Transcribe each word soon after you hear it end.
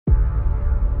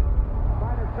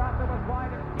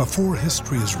Before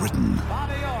history is written,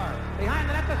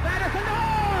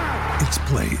 it's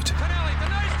played.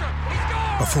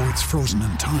 Before it's frozen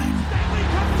in time,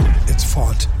 it's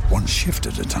fought one shift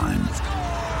at a time.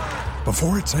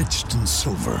 Before it's etched in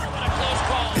silver,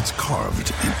 it's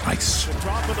carved in ice.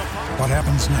 What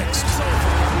happens next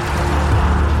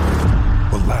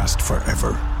will last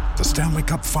forever. The Stanley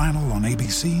Cup Final on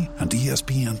ABC and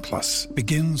ESPN Plus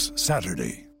begins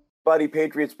Saturday. Buddy,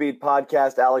 Patriots Beat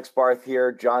podcast. Alex Barth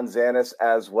here, John Zanis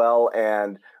as well.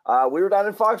 And we were down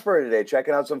in Foxborough today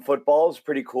checking out some football. It was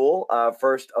pretty cool.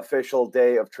 First official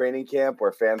day of training camp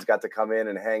where fans got to come in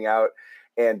and hang out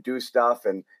and do stuff.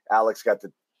 And Alex got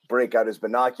to break out his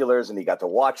binoculars and he got to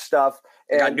watch stuff.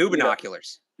 And got new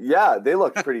binoculars. Yeah, they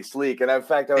looked pretty sleek. And in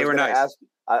fact, I was going to nice. ask.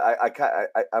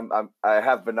 I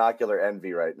have binocular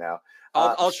envy right now.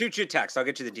 I'll shoot you a text. I'll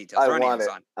get you the details. I want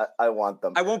it. I want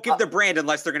them. I won't give the brand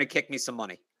unless they're going to kick me some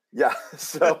money. Yeah.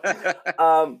 So,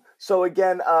 so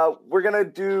again, we're going to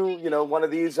do, one of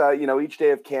these, each day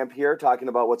of camp here, talking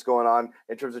about what's going on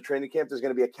in terms of training camp. There's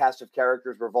going to be a cast of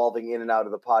characters revolving in and out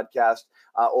of the podcast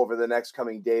over the next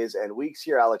coming days and weeks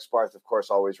here. Alex Barth, of course,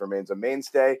 always remains a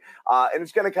mainstay. And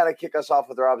it's going to kind of kick us off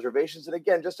with our observations. And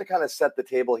again, just to kind of set the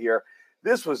table here,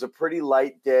 this was a pretty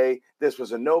light day. This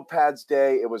was a no pads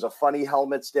day. It was a funny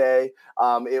helmets day.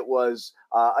 It was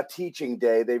a teaching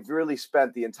day. They've really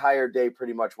spent the entire day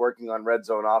pretty much working on red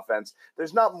zone offense.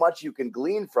 There's not much you can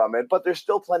glean from it, but there's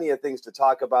still plenty of things to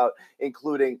talk about,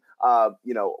 including,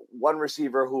 one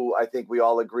receiver who I think we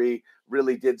all agree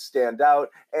really did stand out.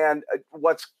 And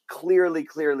what's clearly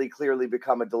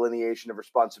become a delineation of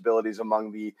responsibilities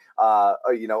among the,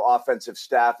 offensive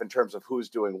staff in terms of who's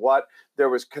doing what. There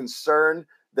was concern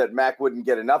that Mac wouldn't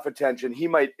get enough attention. He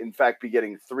might, in fact, be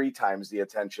getting 3 times the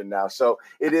attention now. So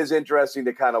it is interesting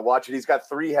to kind of watch it. He's got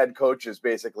 3 head coaches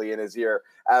basically in his ear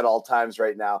at all times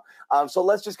right now. So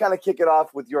let's just kind of kick it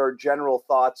off with your general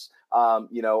thoughts,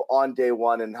 on day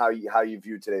one and how you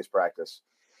view today's practice.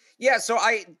 Yeah, so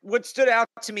what stood out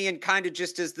to me and kind of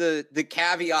just as the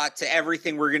caveat to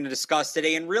everything we're going to discuss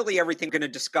today and really everything we're going to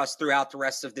discuss throughout the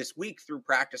rest of this week through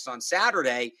practice on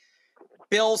Saturday,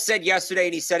 Bill said yesterday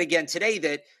and he said again today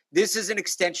that this is an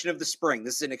extension of the spring.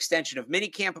 This is an extension of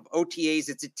minicamp, of OTAs.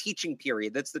 It's a teaching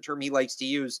period. That's the term he likes to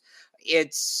use.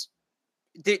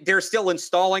 They're still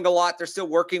installing a lot. They're still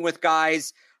working with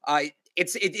guys.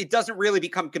 It doesn't really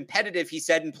become competitive, he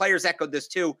said, and players echoed this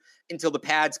too, until the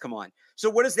pads come on. So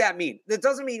what does that mean? That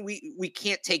doesn't mean we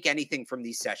can't take anything from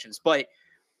these sessions. But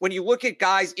when you look at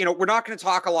guys, we're not going to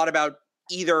talk a lot about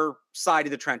either side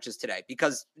of the trenches today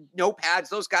because no pads,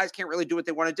 those guys can't really do what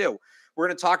they want to do. We're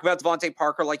going to talk about Devontae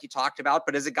Parker like you talked about,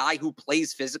 but as a guy who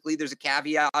plays physically, there's a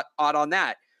caveat on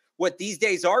that. What these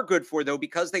days are good for, though,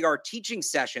 because they are teaching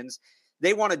sessions,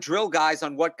 they want to drill guys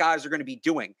on what guys are going to be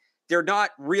doing. They're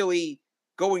not really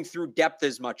going through depth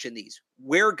as much in these.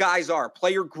 Where guys are,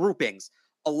 player groupings,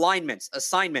 alignments,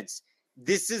 assignments.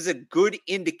 This is a good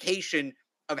indication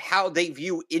of how they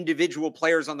view individual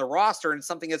players on the roster, and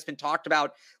something that's been talked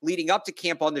about leading up to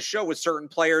camp on the show with certain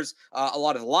players, a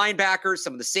lot of the linebackers,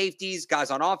 some of the safeties,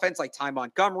 guys on offense like Ty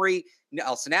Montgomery,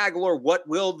 Nelson Aguilar. What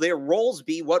will their roles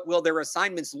be? What will their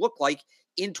assignments look like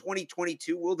in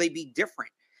 2022? Will they be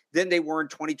different than they were in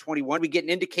 2021? We get an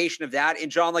indication of that. And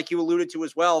John, like you alluded to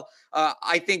as well,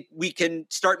 I think we can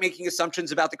start making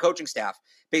assumptions about the coaching staff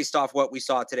based off what we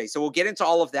saw today. So we'll get into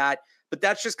all of that. But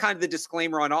that's just kind of the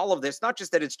disclaimer on all of this. Not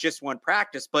just that it's just one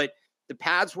practice, but the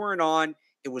pads weren't on.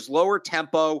 It was lower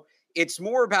tempo. It's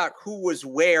more about who was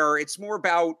where. It's more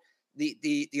about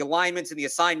the alignments and the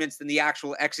assignments than the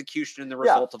actual execution and the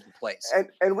result of the plays.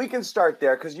 And we can start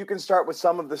there because you can start with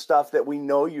some of the stuff that we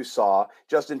know you saw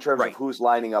just in terms of who's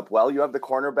lining up well. You have the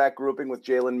cornerback grouping with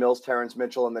Jalen Mills, Terrence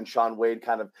Mitchell, and then Shaun Wade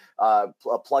kind of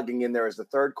plugging in there as the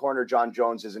third corner. John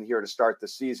Jones isn't here to start the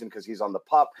season because he's on the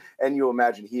PUP, and you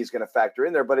imagine he's going to factor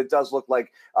in there. But it does look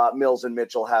like Mills and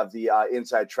Mitchell have the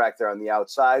inside track there on the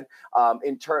outside.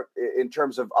 In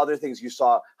terms of other things you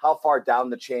saw, how far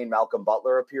down the chain Malcolm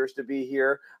Butler appears to be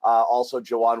here. Also,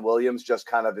 Jawan Williams just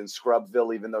kind of in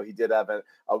Scrubville, even though he did have a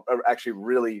actually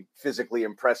really physically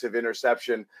impressive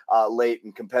interception late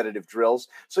in competitive drills.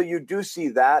 So you do see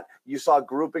that. You saw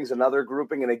groupings, another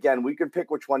grouping. And again, we can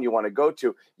pick which one you want to go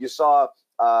to. You saw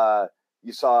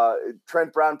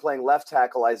Trent Brown playing left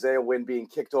tackle, Isaiah Wynn being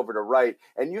kicked over to right.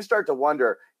 And you start to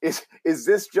wonder, is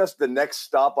this just the next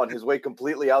stop on his way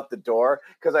completely out the door?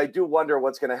 Because I do wonder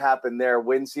what's going to happen there.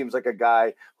 Wynn seems like a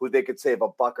guy who they could save a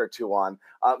buck or two on.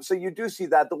 So you do see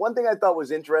that. The one thing I thought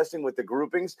was interesting with the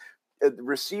groupings,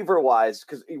 receiver-wise,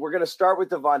 because we're going to start with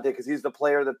Devontae because he's the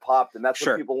player that popped, and that's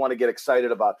what people want to get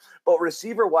excited about. But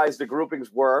receiver-wise, the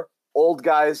groupings were old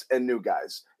guys and new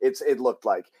guys. It looked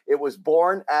like it was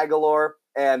Bourne, Aguilar,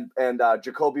 and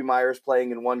Jacoby Myers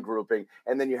playing in one grouping,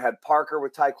 and then you had Parker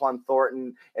with Tyquan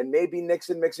Thornton and maybe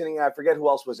Nixon mixing. I forget who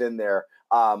else was in there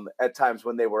at times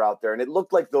when they were out there, and it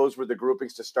looked like those were the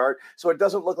groupings to start. So it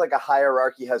doesn't look like a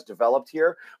hierarchy has developed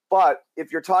here. But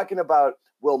if you're talking about,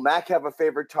 will Mac have a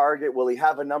favorite target? Will he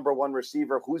have a number one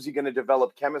receiver? Who's he going to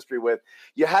develop chemistry with?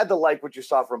 You had to like what you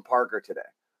saw from Parker today.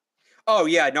 Oh,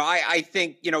 yeah. No, I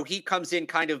think, he comes in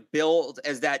kind of billed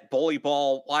as that bully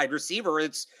ball wide receiver.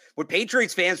 It's what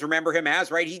Patriots fans remember him as,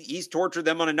 right? He's tortured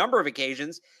them on a number of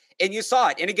occasions, and you saw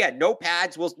it. And again, no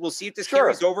pads. We'll see if this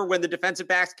carries over when the defensive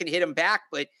backs can hit him back,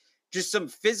 but just some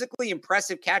physically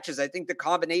impressive catches. I think the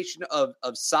combination of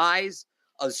size,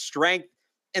 of strength,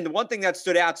 and the one thing that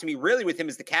stood out to me really with him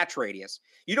is the catch radius.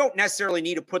 You don't necessarily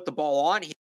need to put the ball on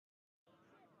him,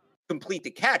 complete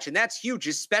the catch, and that's huge,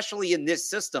 especially in this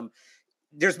system.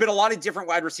 There's been a lot of different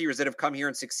wide receivers that have come here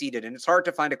and succeeded, and it's hard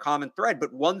to find a common thread.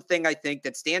 But one thing I think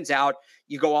that stands out,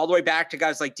 you go all the way back to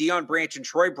guys like Deion Branch and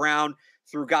Troy Brown,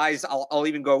 through guys, I'll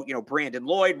even go, Brandon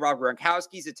Lloyd, Rob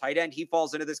Gronkowski's a tight end. He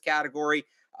falls into this category.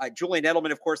 Julian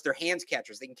Edelman, of course, they're hands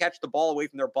catchers. They can catch the ball away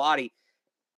from their body.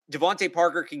 Devontae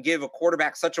Parker can give a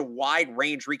quarterback such a wide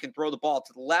range where he can throw the ball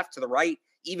to the left, to the right,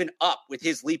 even up with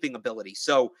his leaping ability.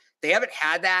 So they haven't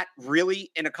had that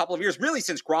really in a couple of years, really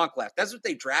since Gronk left. That's what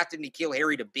they drafted N'Keal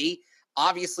Harry to be.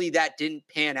 Obviously, that didn't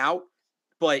pan out,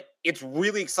 but it's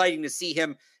really exciting to see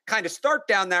him kind of start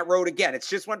down that road again. It's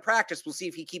just one practice. We'll see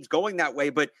if he keeps going that way,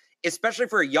 but especially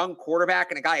for a young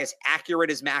quarterback and a guy as accurate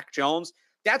as Mac Jones,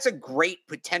 that's a great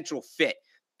potential fit.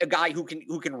 A guy who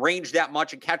can range that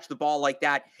much and catch the ball like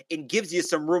that and gives you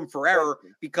some room for error,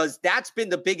 because that's been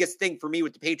the biggest thing for me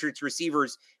with the Patriots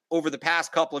receivers over the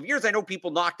past couple of years. I know people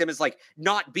knock them as like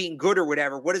not being good or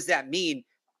whatever. What does that mean?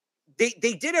 They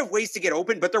did have ways to get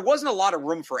open, but there wasn't a lot of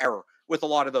room for error with a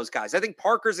lot of those guys. I think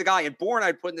Parker's a guy, and Bourne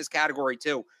I'd put in this category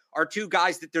too, are two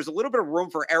guys that there's a little bit of room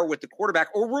for error with the quarterback,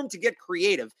 or room to get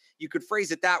creative. You could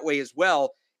phrase it that way as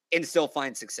well and still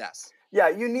find success. Yeah,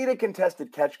 you need a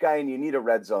contested catch guy and you need a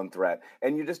red zone threat.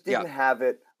 And you just didn't have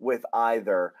it with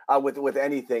either, with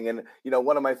anything. And,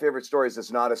 one of my favorite stories that's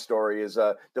not a story is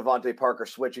Devontae Parker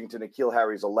switching to N'Keal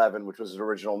Harry's 11, which was his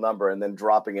original number, and then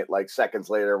dropping it like seconds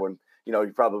later when, he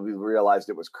probably realized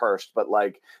it was cursed. But,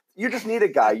 you just need a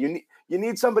guy. You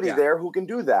need somebody there who can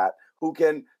do that, who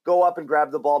can go up and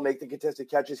grab the ball, make the contested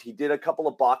catches. He did a couple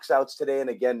of box outs today, and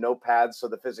again, no pads, so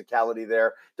the physicality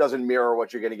there doesn't mirror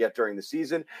what you're going to get during the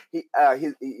season. He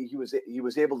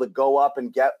was able to go up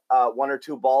and get one or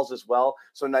two balls as well.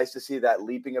 So nice to see that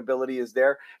leaping ability is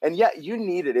there. And you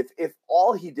need it. If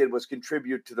all he did was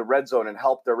contribute to the red zone and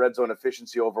help their red zone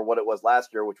efficiency over what it was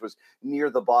last year, which was near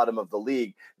the bottom of the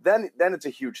league, then it's a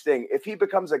huge thing. If he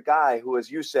becomes a guy who, as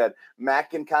you said,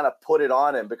 Mac can kind of put it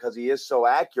on him because he is so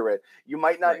accurate, you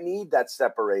might not need that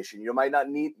separation. You might not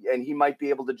need, and he might be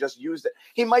able to just use it.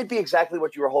 He might be exactly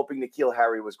what you were hoping N'Keal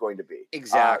Harry was going to be.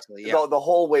 Exactly. The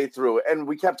whole way through. And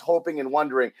we kept hoping and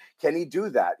wondering, can he do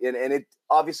that? And it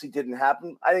obviously didn't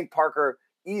happen. I think Parker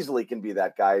easily can be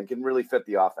that guy and can really fit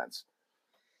the offense.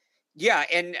 Yeah.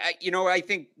 And, I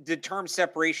think the term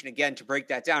separation, again, to break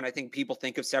that down, I think people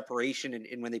think of separation.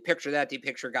 And when they picture that, they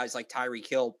picture guys like Tyreek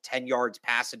Hill 10 yards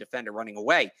past a defender running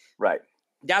away. Right.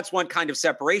 That's one kind of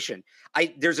separation.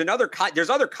 There's other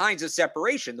kinds of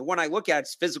separation. The one I look at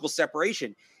is physical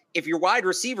separation. If your wide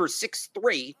receiver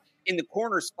 6'3", in the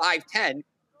corner's 5'10",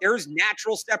 there's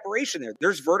natural separation there.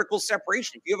 There's vertical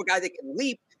separation. If you have a guy that can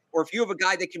leap, or if you have a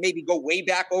guy that can maybe go way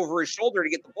back over his shoulder to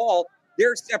get the ball,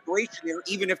 there's separation there,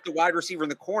 even if the wide receiver in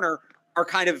the corner are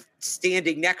kind of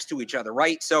standing next to each other,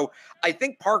 right? So I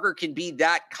think Parker can be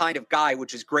that kind of guy,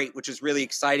 which is great, which is really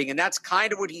exciting. And that's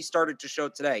kind of what he started to show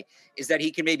today, is that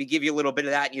he can maybe give you a little bit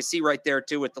of that. And you see right there,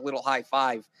 too, with the little high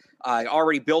five,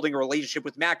 already building a relationship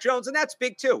with Mac Jones. And that's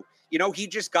big, too. He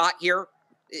just got here.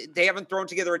 They haven't thrown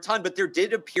together a ton, but there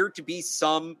did appear to be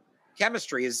some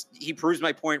chemistry. As he proves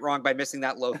my point wrong by missing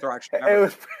that low throw.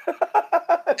 That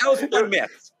was one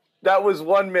miss. That was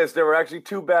one miss. There were actually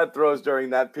two bad throws during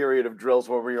that period of drills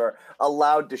where we were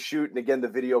allowed to shoot. And again, the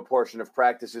video portion of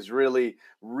practice is really,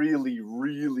 really,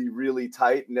 really, really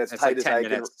tight. And as tight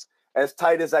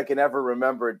as I can ever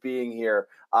remember it being here.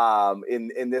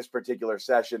 in this particular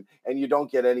session, and you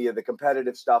don't get any of the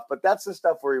competitive stuff. But that's the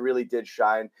stuff where he really did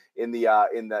shine in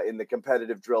the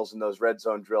competitive drills and those red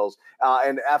zone drills.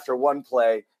 And after one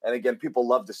play, and again, people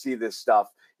love to see this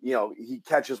stuff. He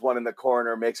catches one in the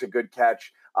corner, makes a good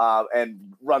catch, and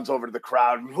runs over to the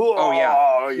crowd. Oh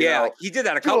yeah, he did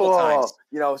that a couple times.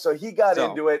 So he got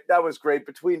into it. That was great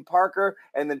between Parker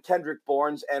and then Kendrick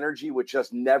Bourne's energy, which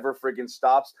just never friggin'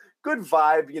 stops. Good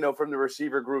vibe, from the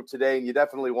receiver group today, and you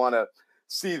definitely want to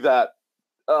see that.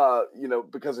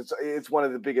 Because it's one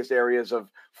of the biggest areas of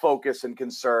focus and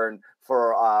concern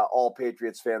for all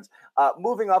Patriots fans.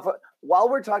 Moving off, while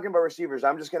we're talking about receivers,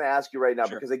 I'm just going to ask you right now,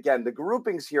 because again, the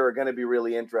groupings here are going to be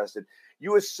really interested.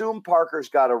 You assume Parker's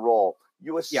got a role.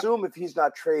 You assume if he's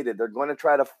not traded, they're going to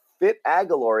try to fit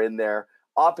Aguilar in there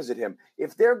opposite him.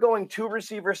 If they're going 2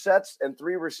 receiver sets and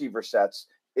 3 receiver sets,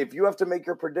 if you have to make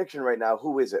your prediction right now,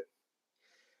 who is it?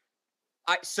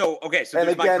 So there's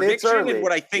my prediction and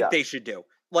what I think they should do.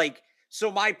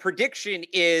 So my prediction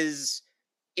is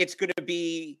it's going to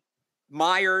be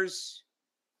Myers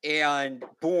and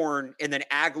Bourne, and then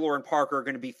Aguilar and Parker are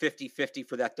going to be 50-50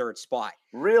 for that third spot.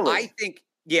 Really? I think,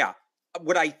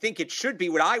 what I think it should be,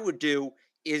 what I would do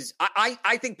is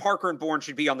I think Parker and Bourne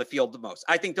should be on the field the most.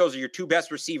 I think those are your 2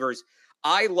 best receivers.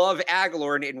 I love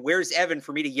Aguilar, and where's Evan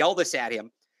for me to yell this at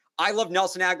him? I love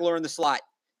Nelson Aguilar in the slot.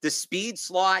 The speed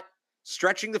slot,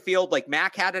 stretching the field like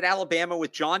Mac had at Alabama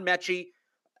with John Mechie.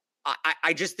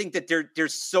 I just think that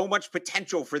there's so much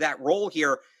potential for that role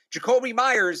here. Jakobi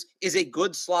Meyers is a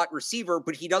good slot receiver,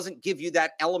 but he doesn't give you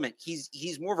that element.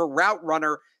 He's more of a route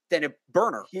runner than a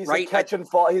burner. He's right? a catch and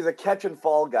fall. He's a catch and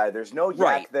fall guy. There's no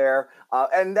yak there,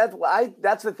 and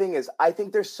that's the thing is I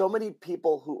think there's so many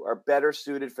people who are better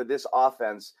suited for this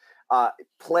offense.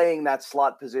 Playing that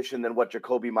slot position than what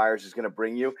Jakobi Meyers is going to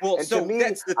bring you. Well, and so to me,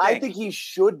 that's the thing. I think he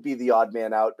should be the odd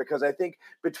man out, because I think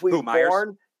between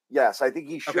Bourne. Yes, I think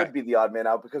he should be the odd man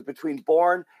out, because between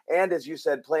Bourne and, as you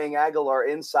said, playing Aguilar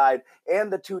inside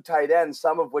and the 2 tight ends,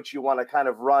 some of which you want to kind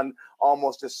of run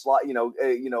almost as slot,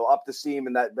 up the seam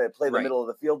and that play the middle of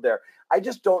the field there. I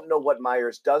just don't know what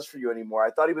Myers does for you anymore.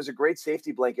 I thought he was a great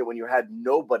safety blanket when you had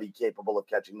nobody capable of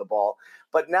catching the ball.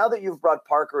 But now that you've brought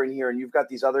Parker in here and you've got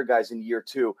these other guys in year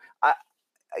 2,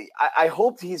 I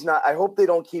hope he's not. I hope they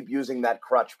don't keep using that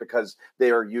crutch because they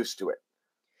are used to it.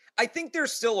 I think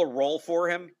there's still a role for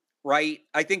him. Right.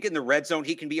 I think in the red zone,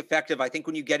 he can be effective. I think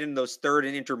when you get in those third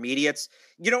and intermediates,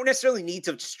 you don't necessarily need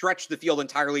to stretch the field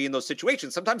entirely in those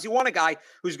situations. Sometimes you want a guy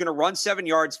who's going to run 7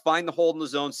 yards, find the hole in the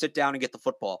zone, sit down and get the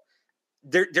football.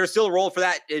 There's still a role for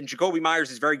that. And Jakobi Meyers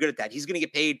is very good at that. He's going to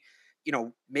get paid,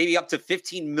 maybe up to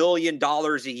 $15 million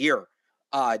a year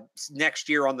next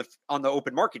year on the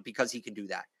open market because he can do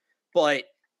that. But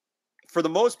for the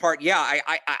most part,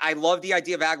 I love the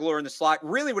idea of Aguilar in the slot.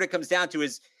 Really what it comes down to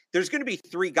is there's going to be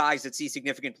 3 guys that see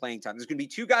significant playing time. There's going to be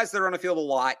 2 guys that are on the field a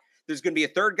lot. There's going to be a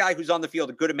third guy who's on the field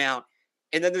a good amount.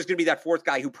 And then there's going to be that 4th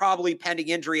guy who probably, pending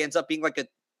injury, ends up being like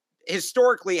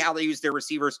historically how they use their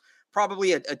receivers,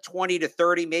 probably a 20 to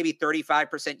 30, maybe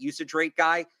 35% usage rate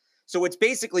guy. So it's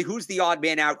basically who's the odd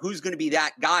man out, who's going to be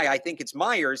that guy. I think it's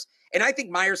Myers. And I think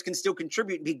Myers can still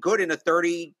contribute and be good in a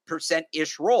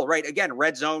 30%-ish role, right? Again,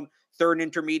 red zone, third and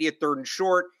intermediate, third and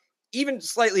short, even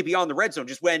slightly beyond the red zone,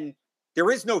 just when there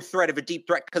is no threat of a deep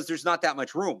threat because there's not that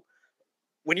much room.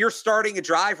 When you're starting a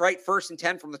drive, right, 1st and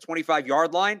 10 from the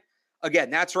 25-yard line, again,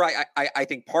 that's right. I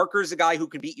think Parker's a guy who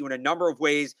can beat you in a number of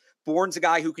ways. Bourne's a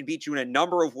guy who can beat you in a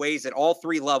number of ways at all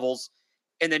 3 levels.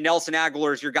 And then Nelson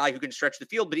Aguilar is your guy who can stretch the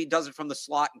field, but he does it from the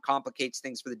slot and complicates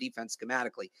things for the defense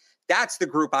schematically. That's the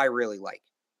group I really like.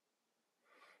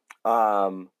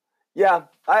 Yeah,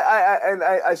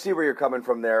 I see where you're coming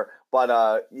from there,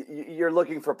 but you're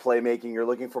looking for playmaking. You're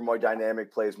looking for more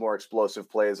dynamic plays, more explosive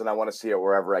plays, and I want to see it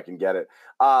wherever I can get it.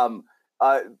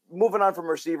 Moving on from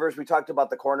receivers, we talked about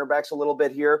the cornerbacks a little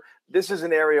bit here. This is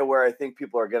an area where I think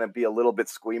people are going to be a little bit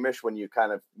squeamish when you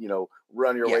kind of,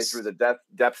 run your way through the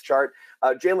depth chart.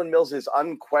 Jalen Mills is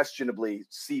unquestionably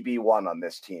CB1 on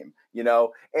this team,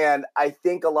 and I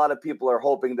think a lot of people are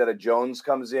hoping that a Jones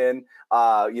comes in,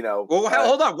 Well,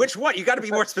 hold on. Which one? You got to be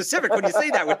more specific when you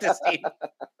say that with this team.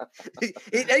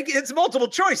 It's multiple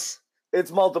choice. It's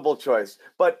multiple choice,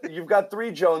 but you've got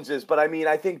 3 Joneses. But I mean,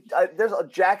 I think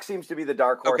Jack seems to be the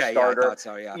dark horse starter. Yeah, I thought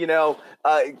so,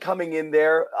 yeah. Coming in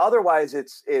there. Otherwise,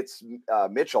 it's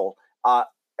Mitchell,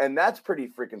 and that's pretty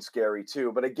freaking scary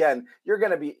too. But again, you're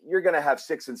gonna have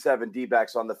 6 and 7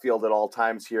 D-backs on the field at all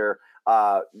times here.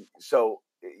 So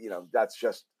that's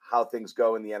just how things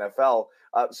go in the NFL.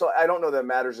 So I don't know that it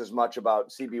matters as much about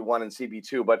CB1 and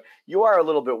CB2, but you are a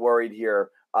little bit worried here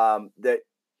that.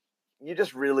 you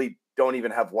just really don't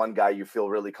even have one guy you feel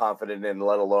really confident in,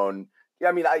 let alone. Yeah,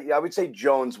 I mean, I would say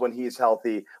Jones, when he's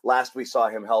healthy, last we saw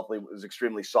him healthy, was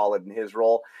extremely solid in his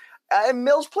role. And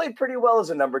Mills played pretty well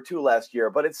as a number 2 last year,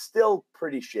 but it's still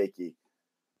pretty shaky.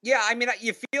 Yeah, I mean,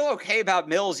 you feel okay about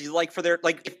Mills. You like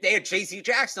if they had J.C.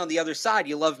 Jackson on the other side,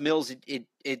 you love Mills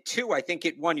at 2. I think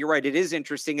at 1, you're right, it is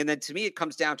interesting. And then to me, it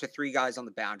comes down to 3 guys on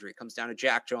the boundary. It comes down to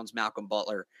Jack Jones, Malcolm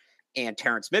Butler, and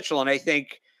Terrence Mitchell. And I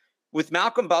think with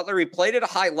Malcolm Butler, he played at a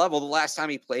high level the last time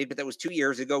he played, but that was 2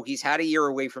 years ago. He's had a year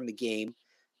away from the game.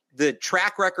 The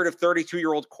track record of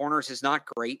 32-year-old corners is not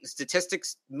great.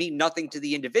 Statistics mean nothing to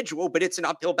the individual, but it's an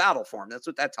uphill battle for him. That's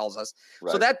what that tells us.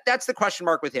 Right. So that's the question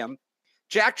mark with him.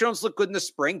 Jack Jones looked good in the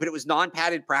spring, but it was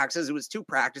non-padded practices. It was 2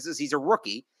 practices. He's a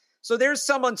rookie. So there's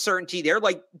some uncertainty there.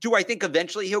 Like, do I think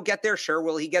eventually he'll get there? Sure.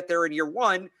 Will he get there in year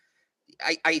 1?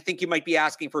 I think you might be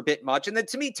asking for a bit much. And then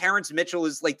to me, Terrence Mitchell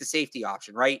is like the safety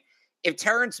option, right? If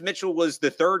Terrence Mitchell was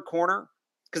the 3rd corner,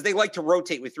 because they like to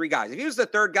rotate with 3 guys. If he was the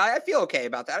 3rd guy, I feel okay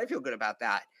about that. I feel good about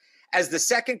that. As the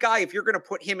 2nd guy, if you're going to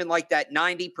put him in like that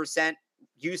 90%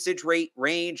 usage rate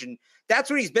range, and that's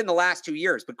what he's been the last 2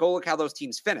 years, but go look how those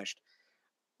teams finished.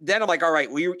 Then I'm like, all right,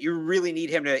 well, you really need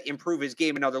him to improve his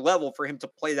game another level for him to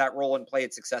play that role and play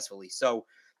it successfully. So,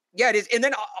 yeah, it is. And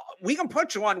then we can put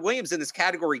Juwan Williams in this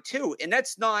category too. And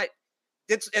it's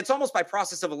almost by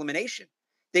process of elimination.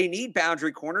 They need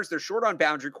boundary corners. They're short on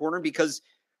boundary corner because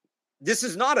this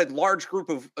is not a large group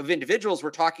of individuals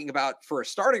we're talking about for a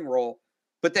starting role.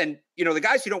 But then, the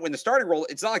guys who don't win the starting role,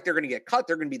 it's not like they're going to get cut.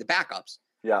 They're going to be the backups.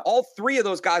 Yeah. All 3 of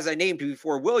those guys I named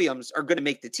before Williams are going to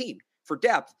make the team for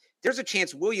depth. There's a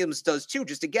chance Williams does too.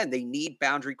 Just again, they need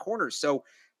boundary corners. So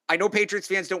I know Patriots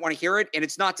fans don't want to hear it. And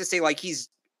it's not to say like he's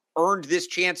earned this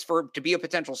chance to be a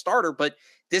potential starter, but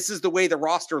this is the way the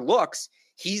roster looks.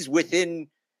 He's within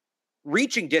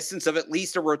reaching distance of at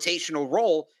least a rotational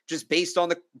role just based on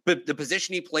the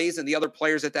position he plays and the other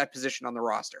players at that position on the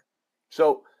roster.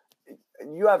 So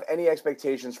you have any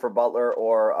expectations for Butler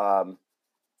or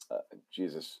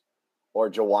or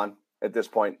Juwan at this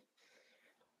point?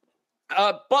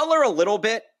 Butler a little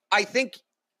bit. I think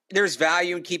there's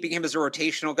value in keeping him as a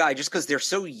rotational guy just because they're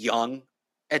so young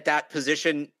at that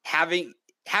position. Having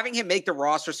him make the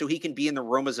roster so he can be in the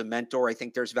room as a mentor, I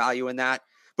think there's value in that.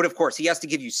 But of course, he has to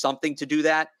give you something to do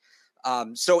that.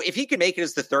 So if he can make it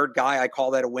as the 3rd guy, I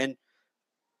call that a win.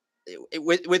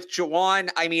 With Juwan,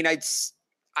 I mean,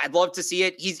 I'd love to see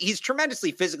it. He's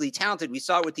tremendously physically talented. We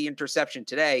saw it with the interception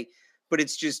today. But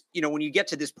it's just, when you get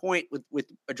to this point with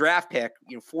a draft pick,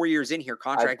 4 years in here,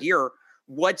 contract year,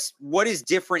 what is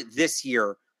different this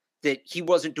year that he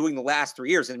wasn't doing the last 3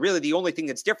 years? And really the only thing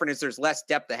that's different is there's less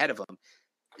depth ahead of him.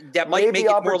 That might make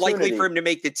it more likely for him to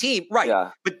make the team. Right.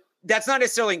 Yeah. But that's not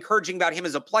necessarily encouraging about him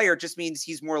as a player. It just means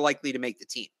he's more likely to make the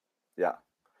team. Yeah.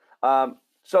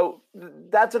 So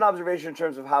that's an observation in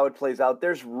terms of how it plays out.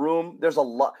 There's room. There's a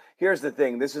lot. Here's the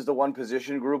thing. This is the one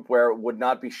position group where it would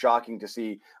not be shocking to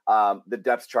see the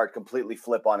depth chart completely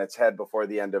flip on its head before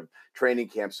the end of training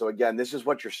camp. So again, this is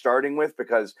what you're starting with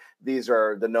because these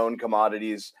are the known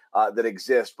commodities that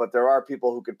exist. But there are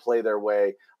people who could play their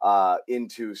way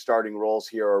into starting roles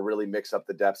here or really mix up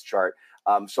the depth chart.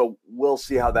 So we'll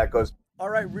see how that goes. All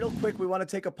right, real quick, we want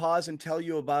to take a pause and tell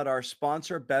you about our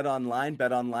sponsor, BetOnline.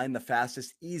 BetOnline, the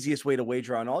fastest, easiest way to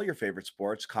wager on all your favorite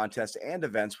sports, contests, and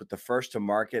events with the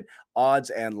first-to-market odds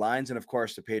and lines. And, of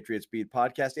course, the Patriots Beat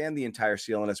podcast and the entire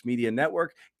CLNS Media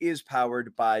Network is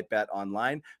powered by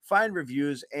BetOnline. Find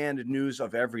reviews and news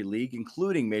of every league,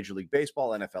 including Major League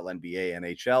Baseball, NFL, NBA,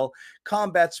 NHL,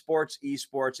 combat sports,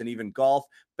 esports, and even golf.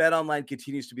 BetOnline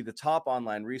continues to be the top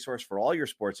online resource for all your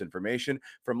sports information,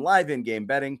 from live in-game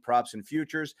betting, props, and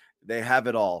futures. They have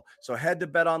it all. So head to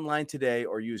BetOnline today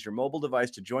or use your mobile device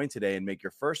to join today and make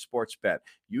your first sports bet.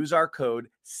 Use our code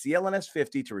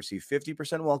CLNS50 to receive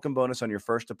 50% welcome bonus on your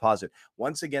first deposit.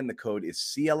 Once again, the code is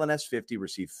CLNS50.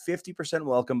 Receive 50%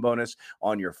 welcome bonus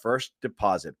on your first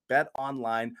deposit.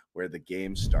 BetOnline, where the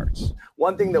game starts.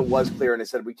 One thing that was clear, and I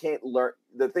said we can't learn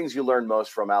the things you learn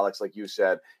most from, Alex, like you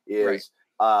said, is right.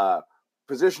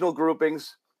 Positional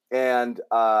groupings and,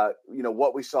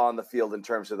 what we saw on the field in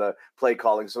terms of the play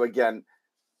calling. So again,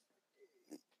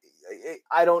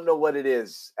 I don't know what it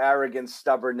is, arrogance,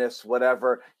 stubbornness,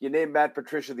 whatever. You name Matt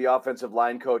Patricia, the offensive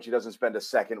line coach. He doesn't spend a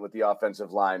second with the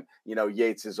offensive line.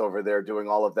 Yates is over there doing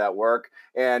all of that work.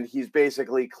 And he's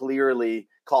basically clearly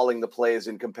calling the plays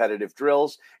in competitive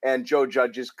drills. And Joe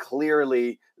Judge is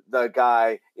clearly the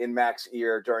guy in Mac's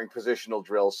ear during positional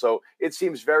drills. So it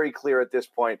seems very clear at this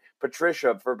point.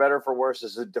 Patricia, for better or for worse,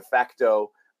 is a de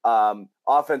facto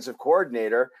offensive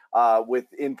coordinator with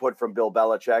input from Bill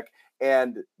Belichick,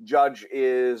 and Judge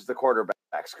is the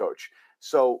quarterback. quarterback's coach.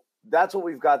 So that's what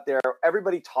we've got there.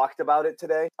 Everybody talked about it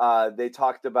today. They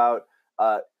talked about,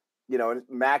 and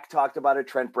Mac talked about it.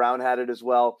 Trent Brown had it as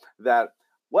well.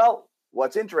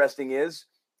 What's interesting is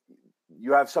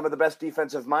you have some of the best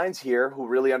defensive minds here who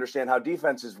really understand how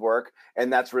defenses work,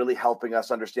 and that's really helping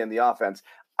us understand the offense.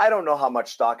 I don't know how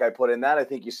much stock I put in that. I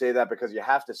think you say that because you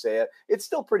have to say it. It's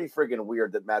still pretty friggin'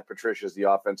 weird that Matt Patricia is the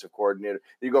offensive coordinator.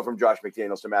 You go from Josh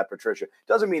McDaniels to Matt Patricia.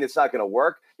 Doesn't mean it's not going to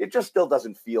work. It just still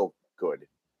doesn't feel good.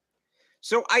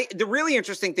 So the really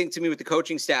interesting thing to me with the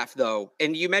coaching staff, though,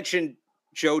 and you mentioned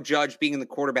Joe Judge being in the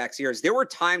quarterback's ears, there were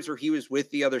times where he was with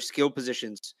the other skill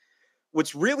positions.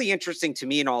 What's really interesting to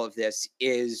me in all of this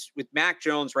is with Mac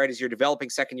Jones, right, as you're developing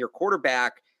second-year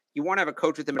quarterback, you want to have a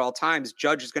coach with him at all times.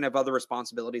 Judge is going to have other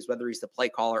responsibilities, whether he's the play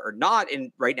caller or not. And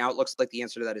right now it looks like the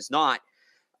answer to that is not.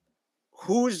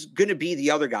 Who's going to be the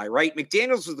other guy, right?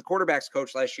 McDaniels was the quarterback's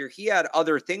coach last year. He had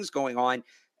other things going on.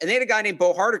 And they had a guy named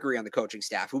Bo Hardigree on the coaching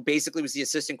staff who basically was the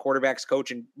assistant quarterback's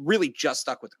coach and really just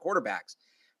stuck with the quarterbacks.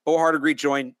 Bo Hardigree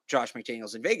joined Josh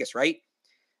McDaniels in Vegas, right?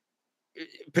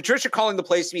 Patricia calling the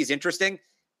plays to me is interesting,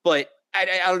 but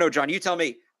I don't know, John, you tell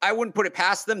me. I wouldn't put it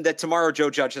past them that tomorrow Joe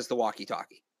Judge has the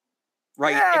walkie-talkie,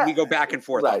 right? Yeah. And we go back and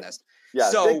forth on this. Yeah,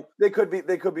 so they could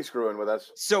be screwing with us.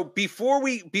 So before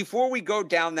we go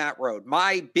down that road,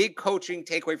 my big coaching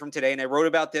takeaway from today, and I wrote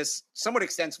about this somewhat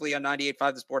extensively on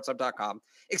 985thesportshub.com,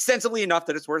 extensively enough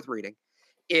that it's worth reading,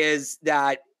 is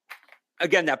that,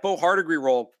 again, that Bo Hardigree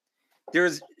role,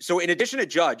 so in addition to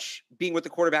Judge being with the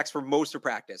quarterbacks for most of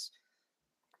practice,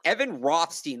 Evan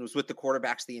Rothstein was with the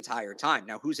quarterbacks the entire time.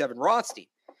 Now, who's Evan Rothstein?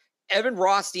 Evan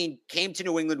Rothstein came to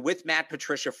New England with Matt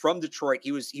Patricia from Detroit.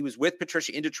 He was with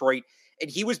Patricia in Detroit, and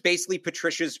he was basically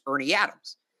Patricia's Ernie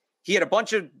Adams. He had a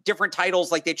bunch of different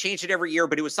titles, like they changed it every year,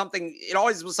 but it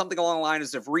always was something along the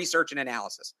lines of research and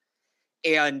analysis.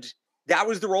 And that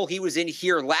was the role he was in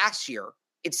here last year.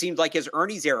 It seemed like as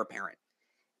Ernie's heir apparent.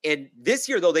 And this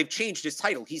year, though, they've changed his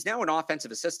title. He's now an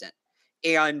offensive assistant.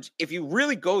 And if you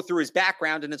really go through his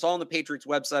background, and it's all on the Patriots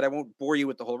website, I won't bore you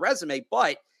with the whole resume,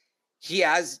 but he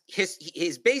has his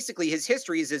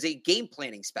history is as a game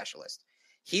planning specialist.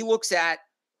 He looks at,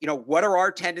 what are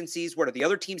our tendencies? What are the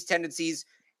other team's tendencies?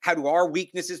 How do our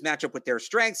weaknesses match up with their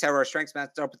strengths? How do our strengths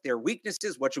match up with their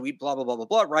weaknesses? What should we blah, blah, blah, blah,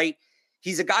 blah, right?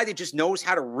 He's a guy that just knows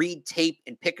how to read tape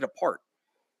and pick it apart.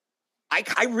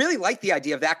 I really like the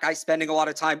idea of that guy spending a lot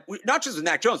of time, not just with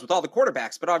Mac Jones, with all the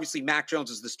quarterbacks, but obviously Mac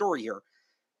Jones is the story here.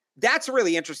 That's a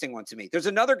really interesting one to me. There's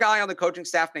another guy on the coaching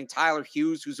staff named Tyler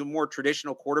Hughes, who's a more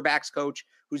traditional quarterbacks coach,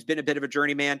 who's been a bit of a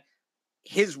journeyman.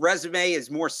 His resume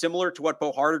is more similar to what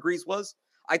Bo Hardigree's was.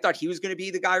 I thought he was going to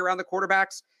be the guy around the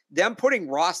quarterbacks. Them putting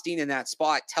Rothstein in that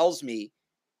spot tells me,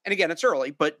 and again, it's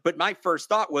early, but my first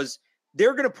thought was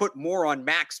they're going to put more on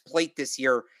Mac's plate this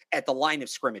year at the line of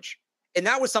scrimmage. And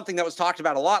that was something that was talked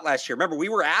about a lot last year. Remember, we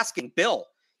were asking Bill,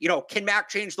 can Mac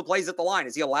change the plays at the line?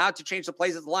 Is he allowed to change the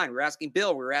plays at the line? We were asking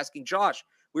Bill. We were asking Josh.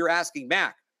 We were asking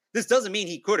Mac. This doesn't mean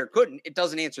he could or couldn't. It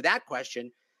doesn't answer that question.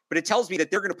 But it tells me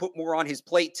that they're going to put more on his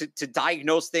plate to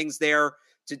diagnose things there,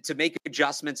 to make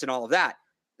adjustments and all of that.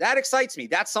 That excites me.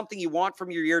 That's something you want from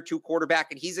your year two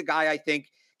quarterback. And he's a guy I think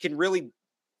can really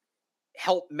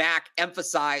help Mac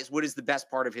emphasize what is the best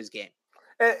part of his game.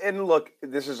 And look,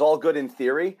 this is all good in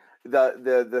theory.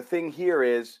 The thing here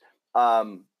is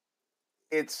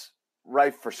it's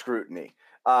ripe for scrutiny.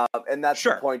 And that's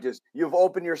the point is you've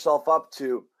opened yourself up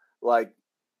to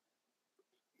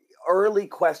early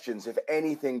questions if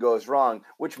anything goes wrong,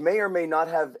 which may or may not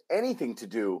have anything to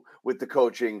do with the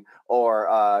coaching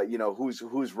or,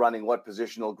 who's running what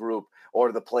positional group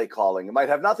or the play calling. It might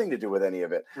have nothing to do with any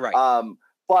of it. Right.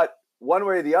 But one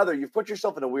way or the other, you've put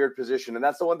yourself in a weird position. And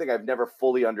that's the one thing I've never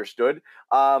fully understood.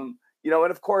 And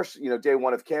of course, day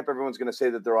one of camp, everyone's going to say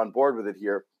that they're on board with it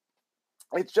here.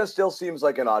 It just still seems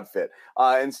like an odd fit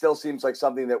and still seems like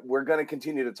something that we're going to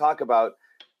continue to talk about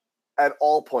at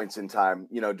all points in time,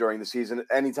 during the season.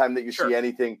 Anytime that you see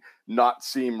anything not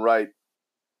seem right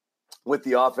with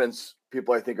the offense,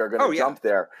 people I think are going to jump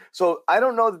there. So I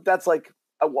don't know that that's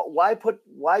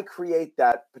why create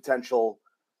that potential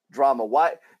drama?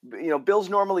 Why, Bill's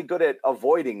normally good at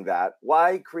avoiding that.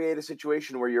 Why create a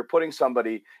situation where you're putting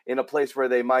somebody in a place where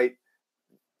they might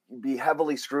be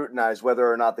heavily scrutinized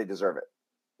whether or not they deserve it?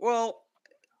 Well,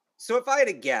 so if I had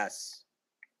to guess,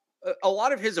 a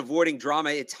lot of his avoiding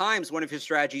drama at times, one of his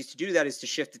strategies to do that is to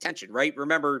shift attention, right?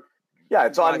 Remember? Yeah,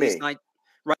 it's on me.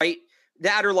 Right?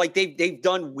 That or they've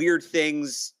done weird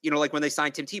things, like when they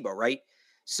signed Tim Tebow, right?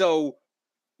 So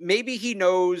maybe he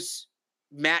knows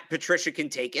Matt Patricia can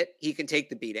take it. He can take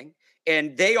the beating.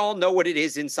 And they all know what it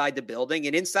is inside the building.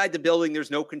 And inside the building, there's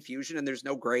no confusion and there's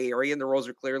no gray area, and the roles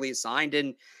are clearly assigned.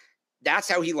 And that's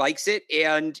how he likes it.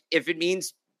 And if it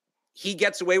means he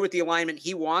gets away with the alignment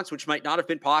he wants, which might not have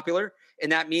been popular,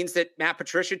 and that means that Matt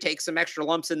Patricia takes some extra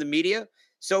lumps in the media,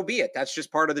 so be it. That's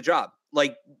just part of the job.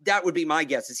 Like, that would be my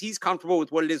guess, is he's comfortable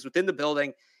with what it is within the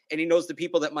building, and he knows the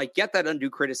people that might get that undue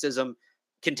criticism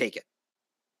can take it.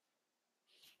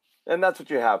 And that's what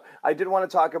you have. We did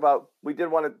want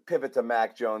to pivot to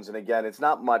Mac Jones. And again, it's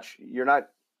not much. You're not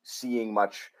seeing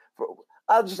much.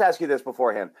 I'll just ask you this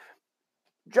beforehand.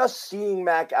 Just seeing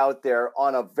Mac out there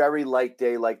on a very light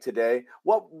day like today,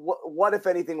 what if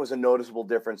anything, was a noticeable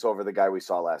difference over the guy we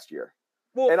saw last year?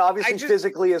 Well, and obviously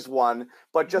physically is one,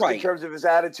 but just in terms of his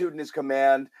attitude and his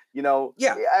command,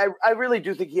 I really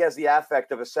do think he has the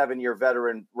affect of a 7-year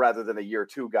veteran rather than a year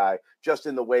 2 guy, just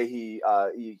in the way he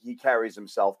carries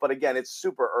himself. But again, it's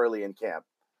super early in camp.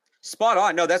 Spot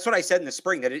on. No, that's what I said in the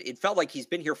spring, that it felt like he's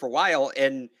been here for a while.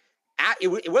 And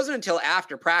it wasn't until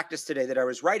after practice today that I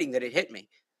was writing that it hit me.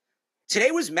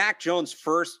 Today was Mac Jones'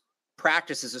 first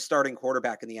practice as a starting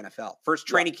quarterback in the NFL, first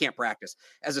training camp practice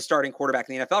as a starting quarterback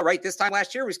in the NFL, right? This time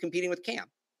last year, he was competing with Cam.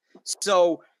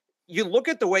 So you look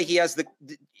at the way he has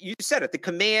you said it, the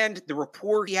command, the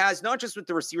rapport he has, not just with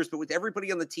the receivers, but with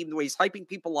everybody on the team, the way he's hyping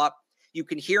people up. You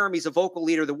can hear him. He's a vocal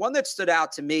leader. The one that stood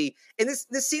out to me, and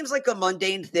this seems like a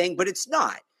mundane thing, but it's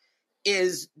not,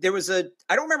 is there was I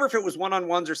don't remember if it was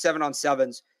 1-on-1s or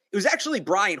 7-on-7s. It was actually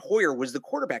Brian Hoyer was the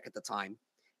quarterback at the time.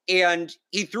 And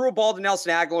he threw a ball to Nelson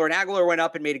Aguilar, and Aguilar went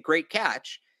up and made a great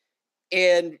catch.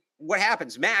 And what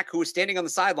happens? Mac, who was standing on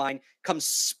the sideline, comes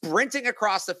sprinting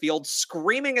across the field,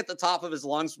 screaming at the top of his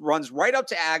lungs, runs right up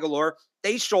to Aguilar.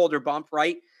 They shoulder bump,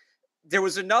 right? There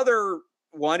was another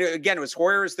one. Again, it was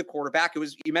Hoyer as the quarterback. It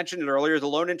was, you mentioned it earlier, the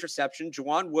lone interception.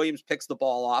 Juwan Williams picks the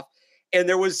ball off. And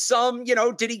there was some,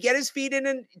 did he get his feet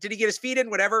in?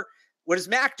 Whatever. What does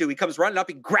Mac do? He comes running up.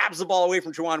 He grabs the ball away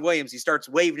from Juwan Williams. He starts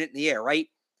waving it in the air, right?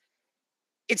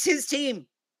 It's his team.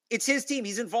 It's his team.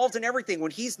 He's involved in everything.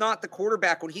 When he's not the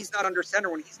quarterback, when he's not under center,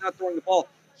 when he's not throwing the ball,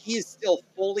 he is still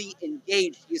fully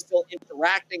engaged. He's still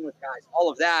interacting with guys, all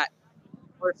of that.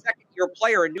 For a second-year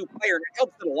player, a new player, and it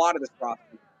helps in a lot of this roster.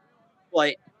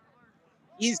 But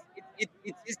it's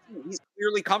his team. He's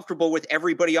clearly comfortable with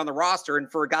everybody on the roster. And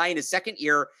for a guy in his second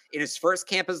year, in his first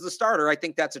camp as the starter, I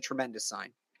think that's a tremendous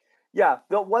sign. Yeah.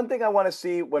 The one thing I want to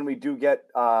see when we do get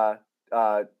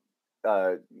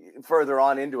further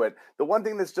on into it, the one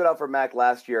thing that stood out for Mac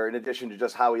last year, in addition to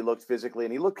just how he looked physically,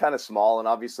 and he looked kind of small, and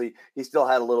obviously he still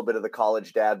had a little bit of the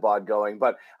college dad bod going,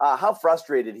 but how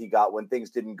frustrated he got when things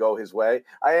didn't go his way.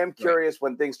 I am curious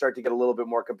when things start to get a little bit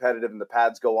more competitive and the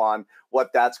pads go on,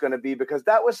 what that's going to be, because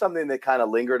that was something that kind of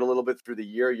lingered a little bit through the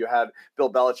year. You had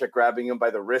Bill Belichick grabbing him by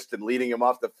the wrist and leading him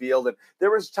off the field, and there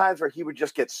was times where he would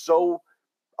just get so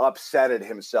upset at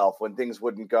himself when things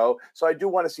wouldn't go. So I do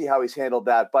want to see how he's handled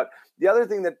that. But the other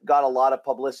thing that got a lot of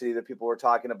publicity that people were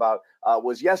talking about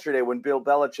was yesterday when Bill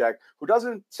Belichick, who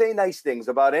doesn't say nice things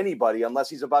about anybody unless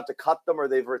he's about to cut them or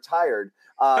they've retired,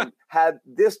 had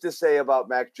this to say about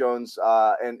Mac Jones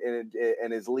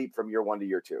and his leap from year 1 to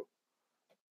year 2.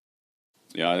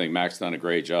 Yeah, I think Mac's done a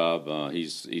great job.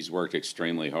 He's worked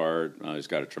extremely hard. He's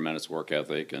got a tremendous work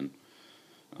ethic and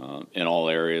in all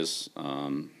areas.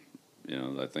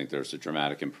 I think there's a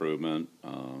dramatic improvement.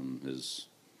 His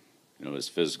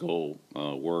physical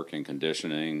work and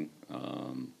conditioning,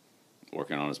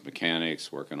 working on his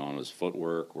mechanics, working on his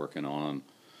footwork, working on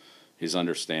his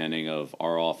understanding of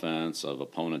our offense, of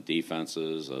opponent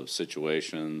defenses, of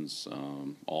situations,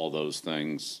 all those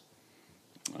things.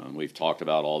 We've talked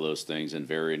about all those things in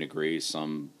varying degrees,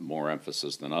 some more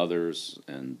emphasis than others,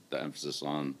 and the emphasis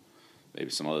on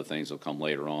maybe some other things will come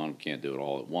later on. We can't do it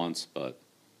all at once, but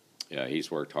yeah,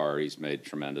 he's worked hard. He's made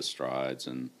tremendous strides,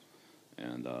 and he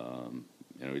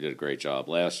did a great job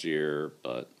last year.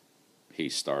 But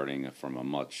he's starting from a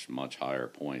much, much higher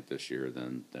point this year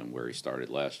than where he started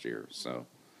last year. So,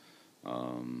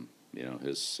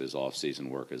 his off-season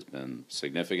work has been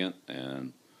significant,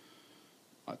 and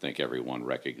I think everyone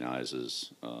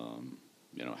recognizes,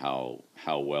 how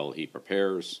well he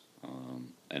prepares,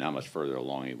 and how much further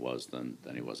along he was than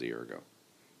he was a year ago.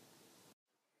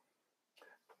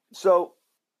 So,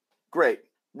 great.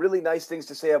 Really nice things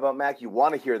to say about Mac. You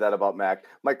want to hear that about Mac.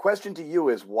 My question to you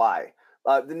is why?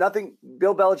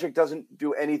 Bill Belichick doesn't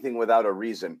do anything without a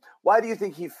reason. Why do you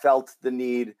think he felt the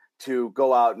need to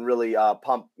go out and really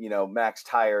pump, Mac's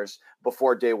tires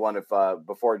before day one of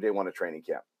training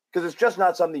camp? Because it's just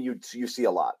not something you see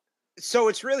a lot. So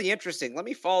it's really interesting. Let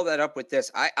me follow that up with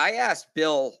this. I asked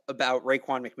Bill about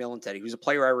Raekwon McMillan today, who's a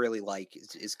player I really like,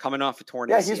 is coming off a torn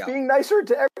ACL. Yeah, he's being nicer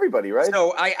to everybody, right?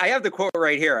 So I have the quote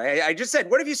right here. I just said,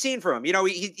 what have you seen from him? You know,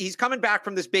 he's coming back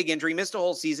from this big injury, missed a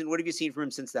whole season. What have you seen from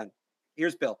him since then?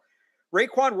 Here's Bill.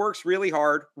 Raekwon works really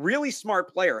hard, really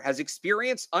smart player, has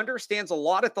experience, understands a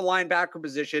lot at the linebacker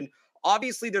position.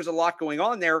 Obviously, there's a lot going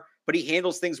on there, but he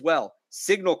handles things well.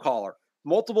 Signal caller,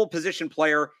 multiple position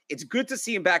player. It's good to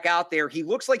see him back out there. He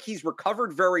looks like he's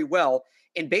recovered very well.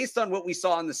 And based on what we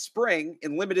saw in the spring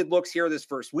in limited looks here this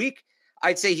first week,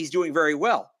 I'd say he's doing very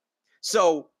well.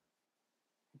 So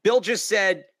Bill just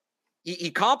said he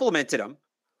complimented him.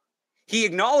 He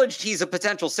acknowledged he's a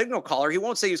potential signal caller. He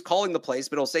won't say who's calling the plays,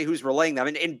 but he'll say who's relaying them.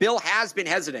 And Bill has been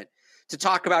hesitant to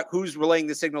talk about who's relaying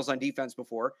the signals on defense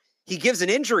before. He gives an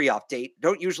injury update.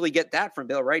 Don't usually get that from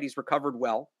Bill, right? He's recovered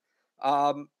well.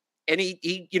 And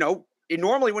he you know,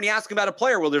 normally when you ask him about a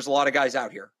player, well, there's a lot of guys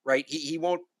out here, right? He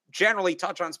won't generally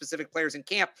touch on specific players in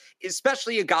camp,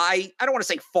 especially a guy, I don't want to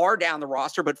say far down the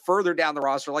roster, but further down the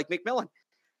roster like McMillan.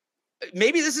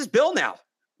 Maybe this is Bill now.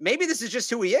 Maybe this is just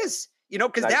who he is, you know,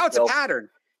 because now it's a pattern.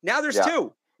 Now there's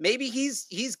two. Maybe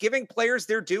he's giving players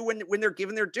their due when they're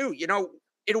given their due. You know,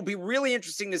 it'll be really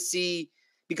interesting to see,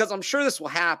 because I'm sure this will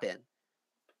happen.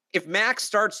 If Mac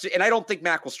starts to, and I don't think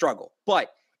Mac will struggle,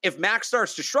 but if Mac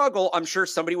starts to struggle, I'm sure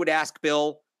somebody would ask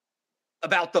Bill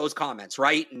about those comments,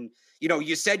 right? And, you know,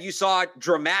 you said you saw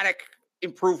dramatic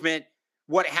improvement.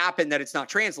 What happened that it's not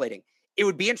translating? It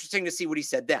would be interesting to see what he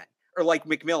said then, or like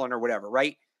McMillan or whatever,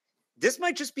 right? This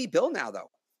might just be Bill now, though.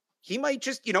 He might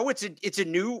just, you know, it's a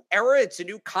new era. It's a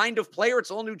new kind of player. It's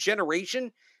a whole new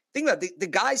generation. Think about the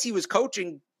guys he was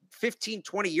coaching 15,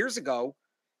 20 years ago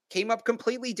came up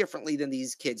completely differently than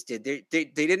these kids did. They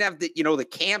didn't have the, you know, the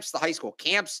camps, the high school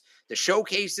camps, the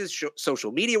showcases,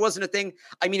 social media wasn't a thing.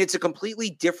 I mean, it's a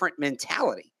completely different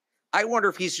mentality. I wonder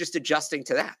if he's just adjusting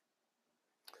to that.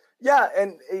 Yeah,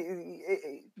 and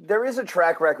there is a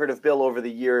track record of Bill over the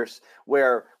years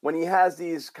where when he has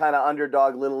these kind of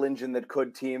underdog little engine that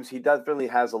could teams, he definitely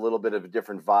has a little bit of a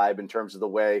different vibe in terms of the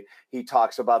way he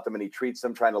talks about them and he treats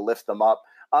them, trying to lift them up.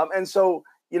 And so,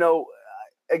 you know,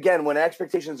 again, when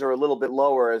expectations are a little bit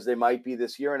lower, as they might be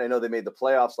this year, and I know they made the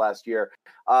playoffs last year,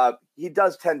 he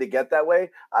does tend to get that way.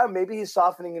 Maybe he's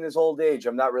softening in his old age.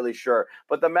 I'm not really sure.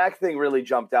 But the Mac thing really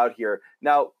jumped out here.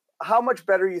 Now, how much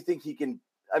better you think he can?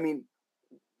 I mean,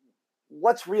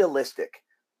 what's realistic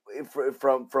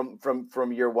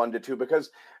from year 1 to 2? Because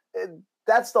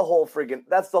that's the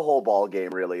whole ball game,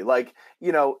 really. Like,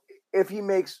 you know, if he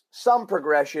makes some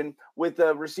progression with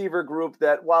a receiver group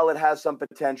that, while it has some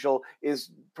potential,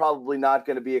 is probably not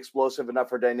going to be explosive enough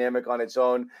or dynamic on its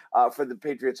own for the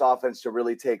Patriots offense to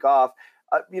really take off.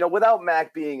 You know, without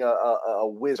Mac being a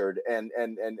wizard and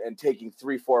taking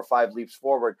 3, 4, 5 leaps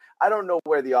forward, I don't know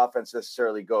where the offense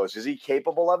necessarily goes. Is he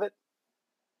capable of it?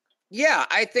 Yeah,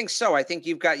 I think so. I think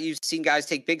you've seen guys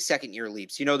take big second-year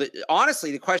leaps. You know,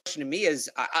 honestly, the question to me is,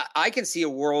 I can see a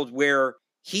world where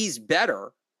he's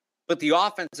better, but the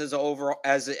offense as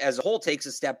a whole takes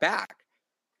a step back.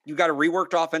 You've got a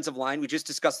reworked offensive line. We just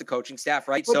discussed the coaching staff,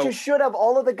 right? But you should have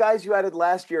all of the guys you added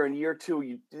last year in year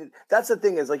 2. That's the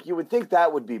thing, is like, you would think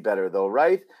that would be better though,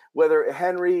 right? Whether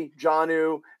Henry,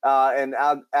 Jonnu, and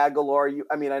Aguilar,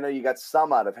 I mean, I know you got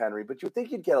some out of Henry, but you would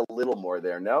think you'd get a little more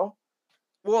there, no?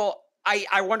 Well,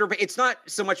 I wonder, but it's not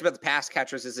so much about the pass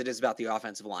catchers as it is about the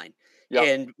offensive line. Yep.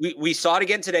 And we saw it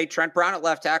again today. Trent Brown at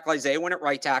left tackle, Isaiah Wynn at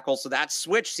right tackle. So that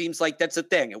switch seems like that's a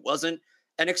thing. It wasn't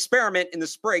an experiment in the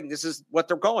spring. This is what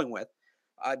they're going with.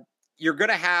 You're going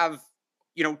to have,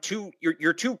 you know,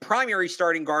 your two primary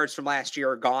starting guards from last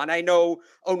year are gone. I know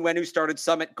Onwenu started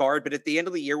some at guard, but at the end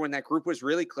of the year when that group was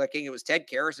really clicking, it was Ted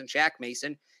Karras and Shaq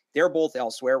Mason. They're both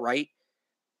elsewhere, right?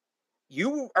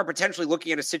 You are potentially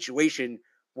looking at a situation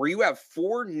where you have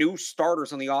 4 new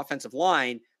starters on the offensive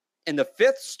line, and the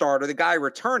 5th starter, the guy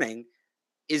returning,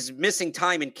 is missing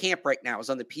time in camp right now, is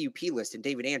on the PUP list, and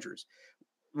David Andrews.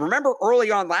 Remember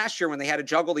early on last year when they had to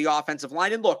juggle the offensive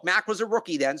line, and look, Mac was a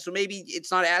rookie then, so maybe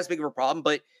it's not as big of a problem,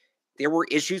 but there were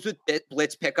issues with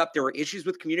blitz pickup. There were issues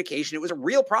with communication. It was a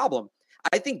real problem.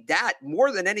 I think that,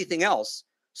 more than anything else,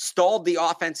 stalled the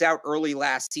offense out early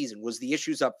last season, was the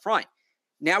issues up front.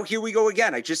 Now here we go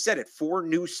again. I just said it, 4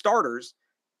 new starters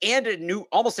and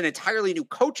almost an entirely new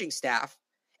coaching staff.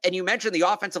 And you mentioned the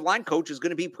offensive line coach is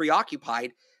going to be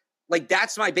preoccupied. Like,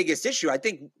 that's my biggest issue. I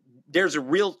think there's a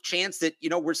real chance that, you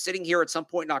know, we're sitting here at some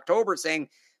point in October saying,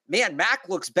 man, Mac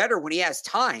looks better when he has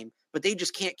time, but they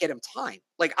just can't get him time.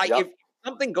 Like, if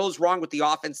something goes wrong with the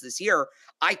offense this year,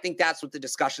 I think that's what the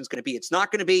discussion is going to be. It's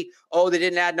not going to be, oh, they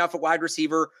didn't add enough at wide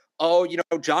receiver. oh,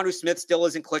 Jonnu Smith still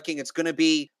isn't clicking. It's going to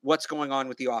be what's going on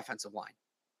with the offensive line.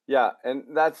 Yeah, and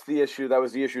that's the issue. That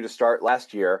was the issue to start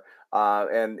last year.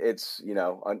 And it's,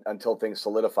 until things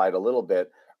solidified a little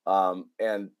bit.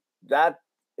 And that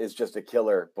is just a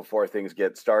killer before things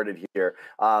get started here.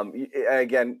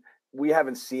 Again, we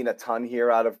haven't seen a ton here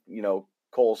out of,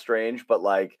 Cole Strange, but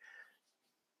like,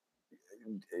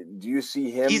 do you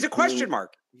see him? He's a question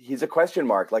mark. He's a question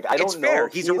mark. Like, I don't know. Fair.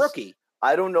 He's a rookie.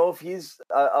 I don't know if he's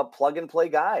a plug and play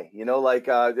guy,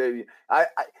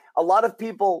 a lot of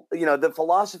people, the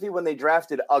philosophy when they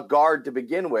drafted a guard to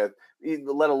begin with,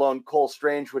 let alone Cole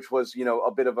Strange, which was,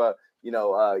 a bit of a,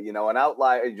 an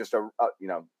outlier, just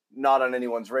not on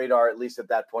anyone's radar, at least at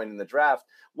that point in the draft,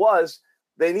 was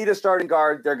they need a starting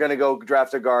guard. They're going to go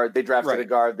draft a guard. They drafted a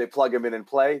guard. They plug him in and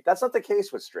play. That's not the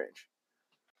case with Strange.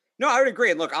 No, I would agree.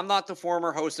 And look, I'm not the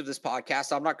former host of this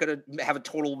podcast. I'm not going to have a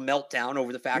total meltdown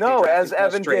over the fact. No, as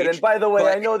Evan did. And by the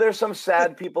way, I know there's some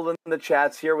sad people in the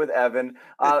chats here with Evan.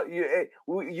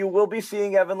 You will be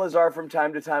seeing Evan Lazar from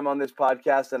time to time on this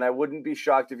podcast, and I wouldn't be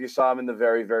shocked if you saw him in the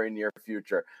very, very near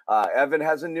future. Evan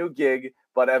has a new gig,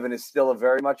 but Evan is still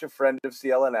very much a friend of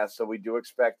CLNS, so we do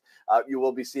expect you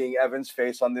will be seeing Evan's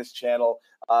face on this channel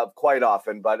quite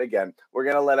often. But again, we're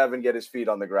going to let Evan get his feet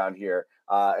on the ground here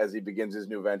as he begins his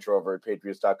new venture over at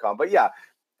Patriots.com. But yeah,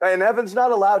 and Evan's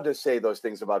not allowed to say those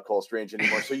things about Cole Strange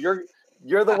anymore. So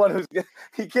you're the one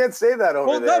he can't say that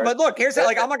over there. No, but look, here's I'm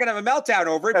not going to have a meltdown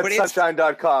over it. But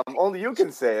Sunshine.com. Only you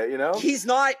can say it, He's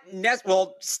not,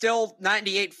 still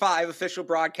 98.5 official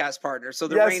broadcast partner. So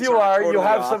yes, you are.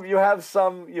 Totally you have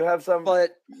some.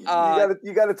 But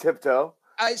you got to tiptoe.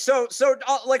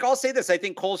 I'll say this. I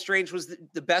think Cole Strange was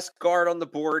the best guard on the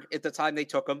board at the time they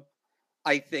took him.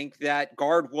 I think that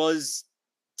guard was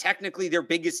technically their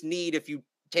biggest need if you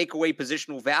take away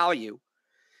positional value.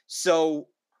 So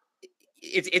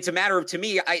it's a matter of, to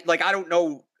me, I don't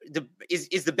know,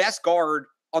 is the best guard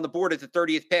on the board at the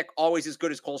 30th pick always as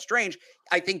good as Cole Strange?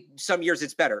 I think some years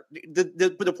it's better.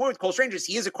 The point with Cole Strange is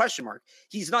he is a question mark.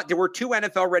 He's not. There were 2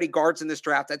 NFL ready guards in this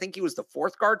draft. I think he was the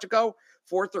 4th guard to go,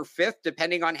 4th or 5th,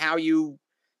 depending on how you.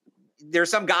 There's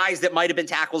some guys that might have been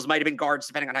tackles, might have been guards,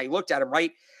 depending on how you looked at him,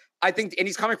 right? I think, and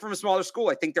he's coming from a smaller school.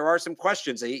 I think there are some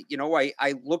questions.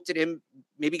 I looked at him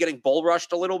maybe getting bull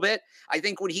rushed a little bit. I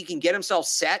think when he can get himself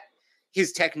set,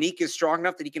 his technique is strong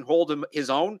enough that he can hold his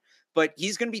own, but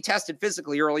he's going to be tested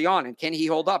physically early on. And can he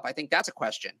hold up? I think that's a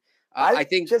question. I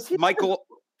think Michael,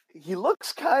 he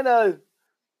looks kind of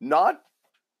not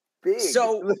big.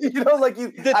 So, the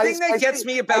thing that gets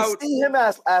me about, I see him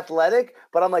as athletic,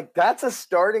 but I'm like, that's a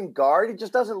starting guard. He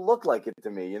just doesn't look like it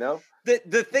to me,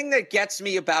 The thing that gets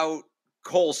me about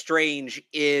Cole Strange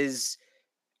is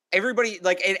everybody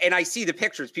and I see the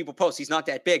pictures people post. He's not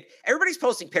that big. Everybody's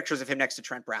posting pictures of him next to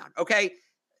Trent Brown. Okay.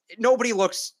 Nobody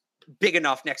looks big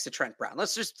enough next to Trent Brown.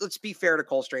 Let's be fair to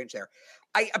Cole Strange there.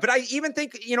 But I even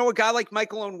think, a guy like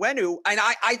Michael Onwenu, and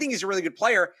I think he's a really good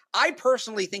player. I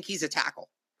personally think he's a tackle.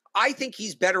 I think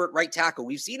he's better at right tackle.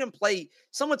 We've seen him play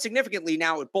somewhat significantly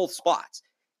now at both spots.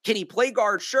 Can he play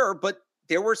guard? Sure. But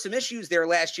there were some issues there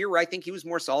last year where I think he was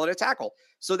more solid at tackle.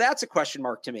 So that's a question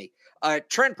mark to me.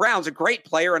 Trent Brown's a great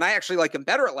player, and I actually like him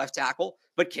better at left tackle,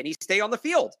 but can he stay on the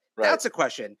field? Right. That's a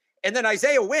question. And then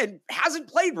Isaiah Wynn hasn't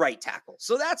played right tackle.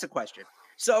 So that's a question.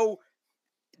 So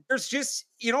there's just,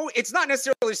 it's not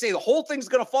necessarily to say the whole thing's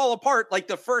going to fall apart like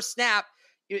the first snap.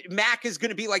 Mac is going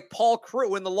to be like Paul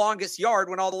Crewe in the longest yard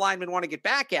when all the linemen want to get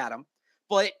back at him.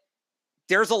 But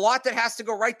there's a lot that has to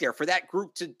go right there for that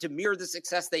group to mirror the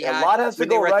success they had. A lot has to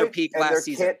go right. At their peak last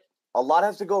season. A lot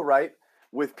has to go right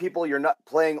with people you're not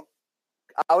playing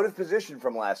out of position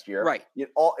from last year. Right.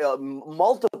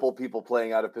 Multiple people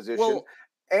playing out of position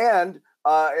and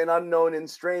an unknown and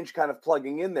Strange kind of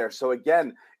plugging in there. So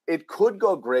again, it could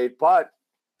go great, but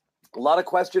a lot of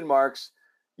question marks.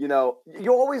 You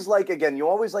always like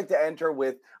to enter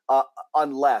with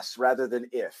unless rather than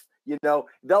if.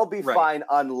 They'll be fine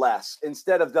unless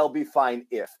instead of they'll be fine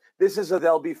if. This is a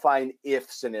they'll be fine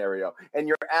if scenario. And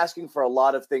you're asking for a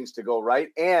lot of things to go right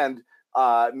and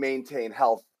maintain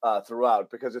health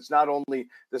throughout, because it's not only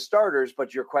the starters,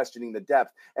 but you're questioning the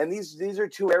depth. And these are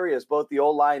 2 areas, both the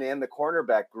O-line and the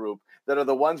cornerback group, that are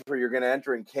the ones where you're going to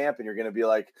enter in camp and you're going to be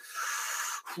like,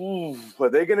 are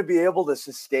they going to be able to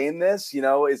sustain this?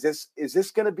 Is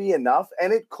this going to be enough?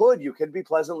 And it could. You could be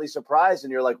pleasantly surprised,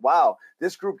 and you're like, wow,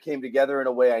 this group came together in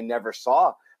a way I never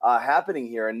saw happening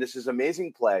here, and this is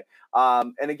amazing play.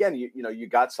 And again, you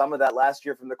got some of that last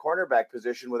year from the cornerback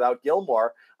position without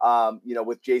Gilmore.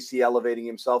 With JC elevating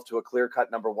himself to a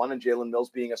clear-cut number 1 and Jalen Mills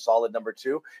being a solid number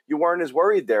 2, you weren't as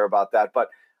worried there about that. But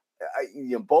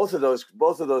both of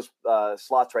those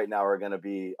slots right now are going to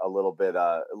be a little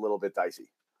bit dicey.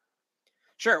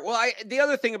 Sure. Well, the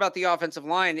other thing about the offensive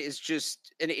line is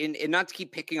just, and not to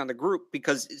keep picking on the group,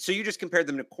 because so you just compared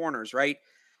them to corners, right?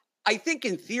 I think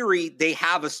in theory they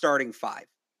have a starting five.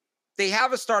 They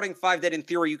have a starting five that in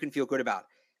theory you can feel good about.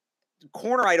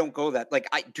 Corner, I don't go that. Like,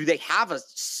 do they have a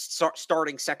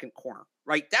starting second corner?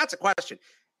 Right? That's a question.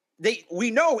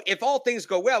 We know if all things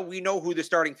go well, we know who the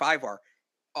starting five are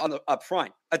on the up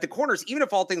front. At the corners, even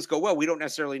if all things go well, we don't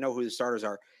necessarily know who the starters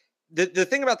are. The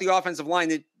thing about the offensive line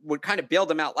that would kind of bail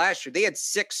them out last year, they had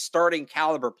 6 starting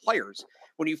caliber players.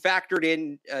 When you factored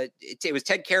in, it was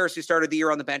Ted Karras who started the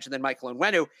year on the bench, and then Michael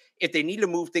Onwenu. If they need to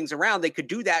move things around, they could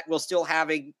do that while still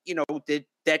having,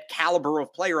 that caliber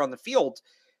of player on the field.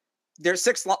 There's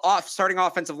 6 starting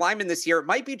offensive linemen this year. It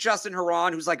might be Justin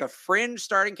Herron, who's like a fringe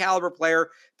starting caliber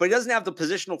player, but he doesn't have the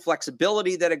positional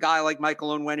flexibility that a guy like Michael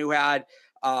Onwenu had.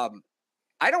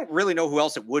 I don't really know who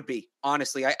else it would be,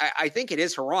 honestly. I think it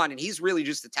is Herron, and he's really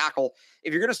just a tackle.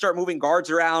 If you're going to start moving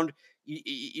guards around,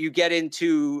 you get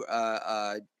into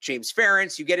James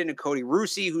Ferentz, you get into Cody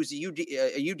Russi, who's a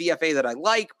UDFA that I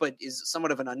like, but is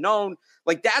somewhat of an unknown.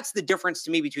 Like, that's the difference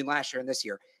to me between last year and this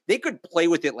year. They could play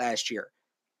with it last year.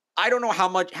 I don't know how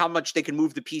much they can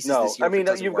move the pieces this year. I mean,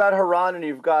 you've got Herron and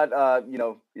you've got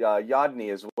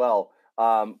Yodny as well,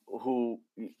 who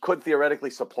could theoretically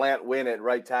supplant Wynn at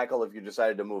right tackle if you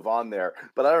decided to move on there.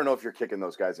 But I don't know if you're kicking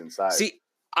those guys inside. See,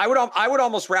 I would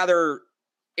almost rather,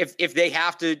 if they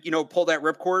have to, pull that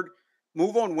ripcord,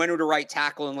 move on Onwenu to right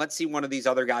tackle and let's see one of these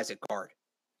other guys at guard.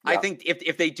 Yeah. I think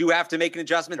if they do have to make an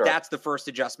adjustment, sure, that's the first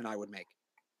adjustment I would make.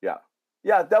 Yeah.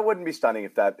 Yeah, that wouldn't be stunning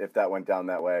if that went down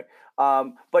that way.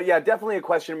 But yeah, definitely a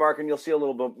question mark, and you'll see a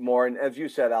little bit more. And as you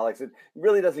said, Alex, it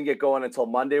really doesn't get going until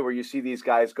Monday, where you see these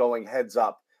guys going heads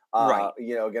up, right,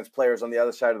 against players on the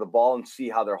other side of the ball and see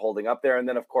how they're holding up there. And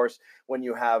then, of course, when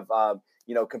you have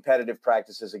competitive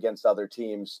practices against other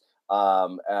teams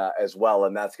as well,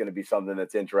 and that's going to be something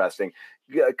that's interesting.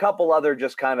 A couple other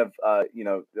just kind of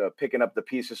picking up the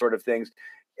pieces sort of things.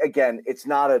 Again, it's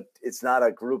not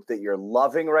a group that you're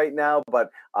loving right now, but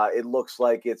it looks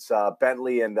like it's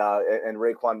Bentley and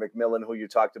Raekwon McMillan, who you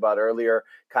talked about earlier,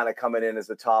 kind of coming in as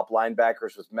the top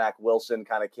linebackers, with Mac Wilson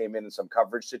kind of came in some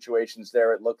coverage situations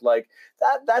there. It looked like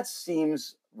that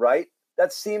seems right.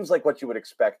 That seems like what you would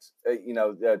expect,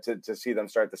 to see them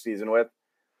start the season with.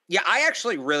 Yeah, I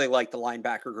actually really like the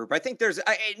linebacker group. I think there's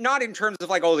not in terms of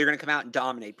like, they're going to come out and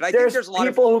dominate, but I think there's a lot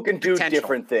of people who can do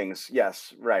different things.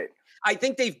 Yes, right. I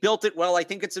think they've built it well. I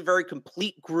think it's a very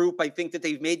complete group. I think that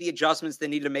they've made the adjustments they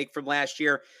need to make from last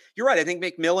year. You're right. I think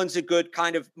McMillan's a good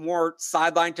kind of more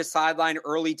sideline to sideline,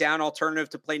 early down alternative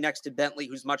to play next to Bentley,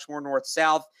 who's much more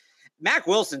north-south. Mac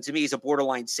Wilson, to me, is a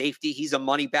borderline safety. He's a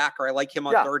money backer. I like him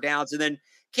on third downs. And then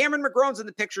Cameron McGrone's in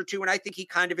the picture too, and I think he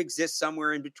kind of exists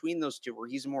somewhere in between those two, where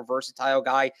he's a more versatile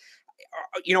guy.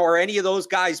 Are any of those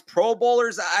guys Pro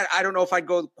Bowlers? I don't know if I'd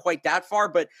go quite that far,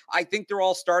 but I think they're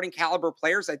all starting caliber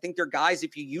players. I think they're guys,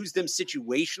 if you use them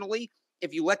situationally,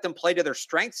 if you let them play to their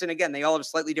strengths, and again, they all have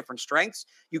slightly different strengths,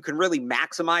 you can really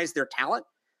maximize their talent.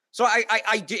 So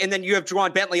I do. And then you have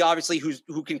Juwan Bentley, obviously,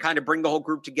 who can kind of bring the whole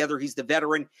group together. He's the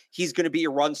veteran. He's going to be a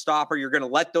run stopper. You're going to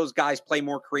let those guys play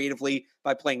more creatively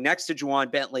by playing next to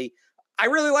Juwan Bentley. I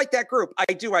really like that group.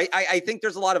 I do. I think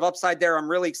there's a lot of upside there.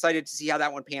 I'm really excited to see how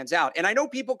that one pans out. And I know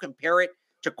people compare it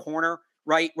to corner,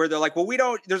 right? Where they're like,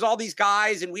 well, there's all these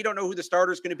guys and we don't know who the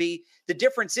starter is going to be. The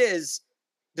difference is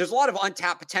there's a lot of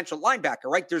untapped potential linebacker,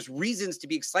 right? There's reasons to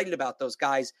be excited about those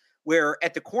guys, where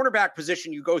at the cornerback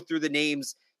position, you go through the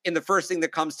names and the first thing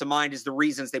that comes to mind is the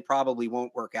reasons they probably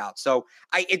won't work out. So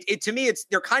to me,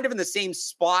 they're kind of in the same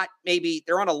spot. Maybe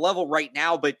they're on a level right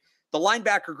now, but the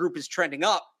linebacker group is trending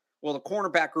up. Well, the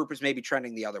cornerback group is maybe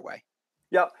trending the other way.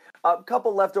 Yeah. A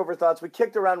couple leftover thoughts. We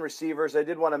kicked around receivers. I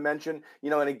did want to mention,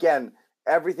 and again,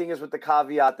 everything is with the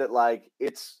caveat that, like,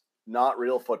 it's not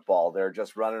real football. They're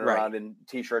just running around in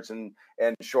T-shirts and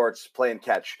shorts playing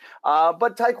catch.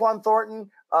 But Tyquan Thornton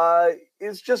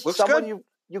is just looks someone good.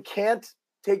 You can't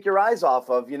take your eyes off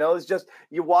of. It's just,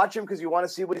 you watch him because you want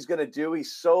to see what he's going to do.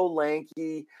 He's so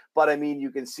lanky, but I mean,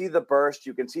 you can see the burst,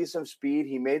 you can see some speed.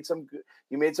 He made some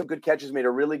good catches, made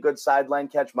a really good sideline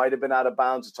catch, might have been out of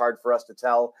bounds. It's hard for us to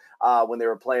tell when they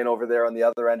were playing over there on the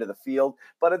other end of the field.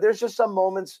 But there's just some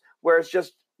moments where it's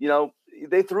just,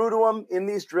 they threw to him in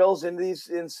these drills,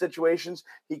 in situations.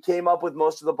 He came up with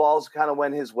most of the balls, kind of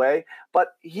went his way,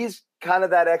 but he's kind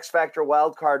of that X factor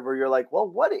wild card where you're like, well,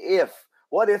 what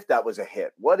if that was a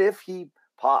hit? What if he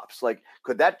pops? Like,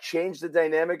 could that change the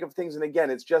dynamic of things? And again,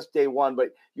 it's just day one, but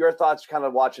your thoughts kind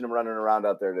of watching him running around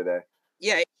out there today.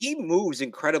 Yeah, he moves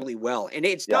incredibly well. And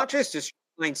it's Yeah. not just a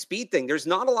line speed thing. There's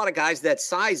not a lot of guys that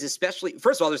size, especially,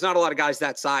 first of all, there's not a lot of guys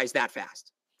that size that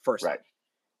fast. First, Right.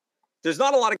 there's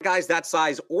not a lot of guys that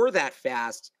size or that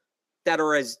fast that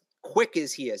are as quick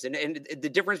as he is. And the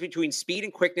difference between speed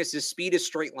and quickness is speed is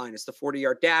straight line. It's the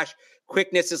 40-yard dash.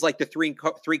 Quickness is like the three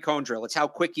cone drill. It's how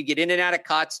quick you get in and out of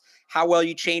cuts, how well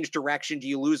you change direction. Do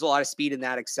you lose a lot of speed in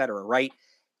that, et cetera, right?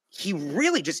 He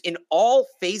really just in all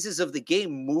phases of the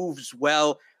game moves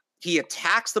well. He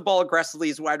attacks the ball aggressively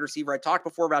as a wide receiver. I talked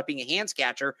before about being a hands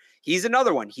catcher. He's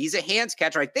another one. He's a hands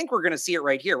catcher. I think we're going to see it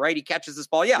right here, right? He catches this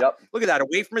ball. Yeah, Yep. Look at that.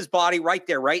 Away from his body, right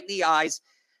there, right in the eyes.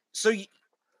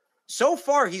 So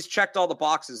far, he's checked all the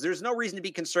boxes. There's no reason to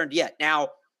be concerned yet. Now,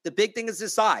 the big thing is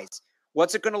his size.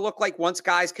 What's it going to look like once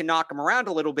guys can knock him around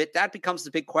a little bit? That becomes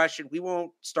the big question. We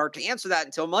won't start to answer that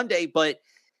until Monday, but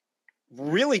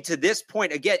really to this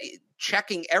point, again,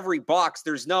 checking every box,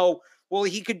 there's no, well,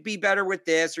 he could be better with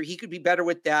this or he could be better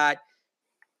with that.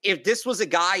 If this was a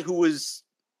guy who was,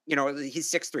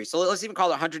 he's 6'3", so let's even call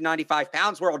it 195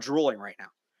 pounds, we're all drooling right now,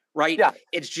 right? Yeah.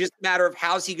 It's just a matter of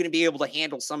how's he going to be able to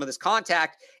handle some of this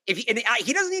contact. He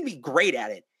doesn't need to be great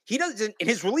at it. He doesn't, and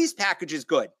his release package is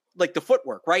good, like the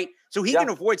footwork, right? So he can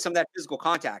avoid some of that physical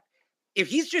contact. If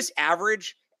he's just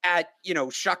average at,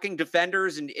 shucking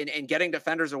defenders and getting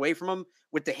defenders away from him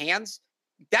with the hands,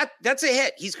 that's a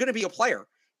hit. He's going to be a player.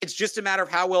 It's just a matter of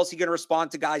how well is he going to respond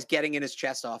to guys getting in his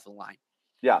chest off the line.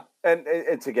 Yeah. And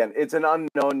it's an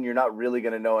unknown. You're not really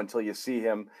going to know until you see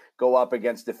him go up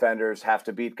against defenders, have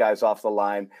to beat guys off the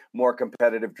line, more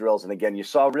competitive drills. And again, you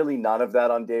saw really none of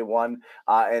that on day one.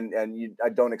 I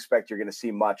don't expect you're going to see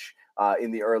much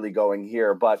in the early going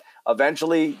here, but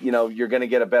eventually, you're going to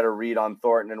get a better read on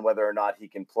Thornton and whether or not he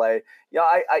can play.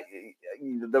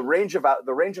 The range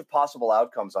of possible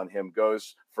outcomes on him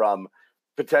goes from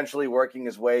potentially working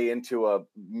his way into a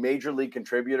major league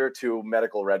contributor to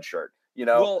medical redshirt.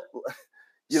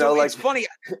 It's funny.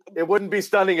 It wouldn't be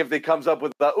stunning if he comes up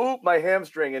with my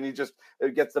hamstring, and he just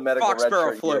gets the medical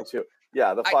Foxborough flu here too.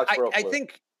 Yeah, the Foxborough flu. I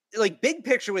think, like, big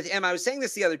picture with him, I was saying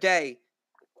this the other day,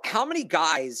 how many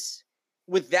guys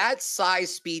with that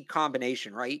size speed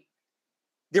combination, right?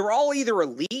 They're all either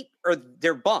elite or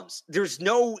they're bums.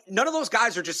 None of those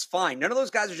guys are just fine. None of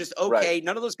those guys are just okay. Right.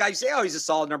 None of those guys say, oh, he's a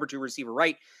solid number 2 receiver,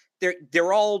 right?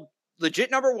 They're all legit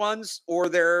number ones, or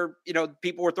they're,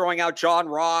 people were throwing out John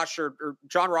Ross or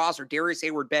Darius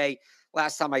Hayward-Bay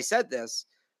last time I said this.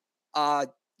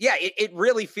 It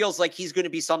really feels like he's going to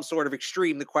be some sort of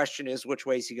extreme. The question is, which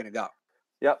way is he going to go?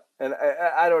 Yep. And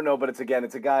I don't know, but it's a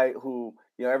guy who,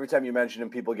 every time you mention him,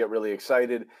 people get really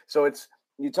excited. So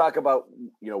you talk about,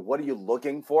 what are you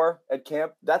looking for at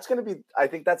camp? That's going to be, I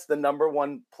think that's the number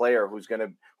one player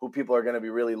who people are going to be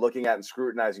really looking at and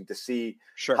scrutinizing to see,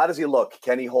 sure, how does he look?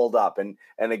 Can he hold up? And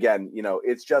again,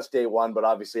 it's just day one, but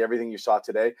obviously everything you saw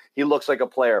today, he looks like a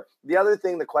player. The other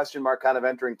thing, the question mark kind of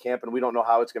entering camp, and we don't know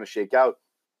how it's going to shake out,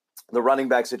 the running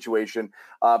back situation.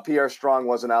 Pierre Strong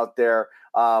wasn't out there,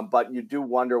 but you do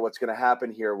wonder what's going to happen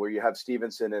here, where you have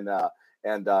Stevenson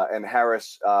and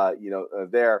Harris,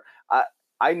 there.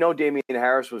 I know Damian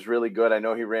Harris was really good. I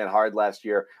know he ran hard last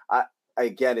year.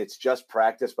 Again, it's just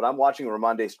practice, but I'm watching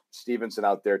Ramondre Stevenson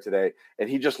out there today, and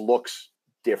he just looks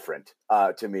different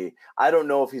to me. I don't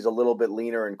know if he's a little bit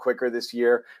leaner and quicker this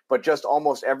year, but just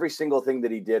almost every single thing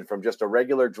that he did, from just a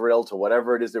regular drill to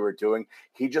whatever it is they were doing,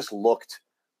 he just looked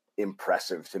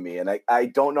impressive to me. And I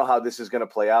don't know how this is going to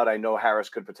play out. I know Harris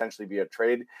could potentially be a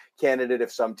trade candidate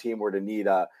if some team were to need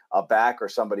a back or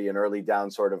somebody, an early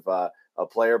down sort of a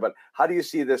player. But how do you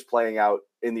see this playing out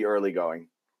in the early going?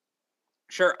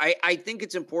 Sure. I think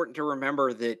it's important to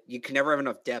remember that you can never have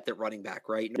enough depth at running back,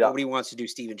 right? Nobody wants to do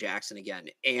Steven Jackson again.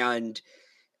 And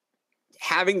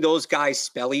having those guys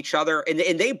spell each other, and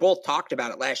they both talked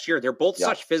about it last year. They're both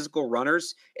such physical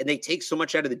runners, and they take so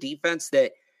much out of the defense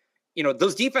that,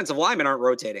 those defensive linemen aren't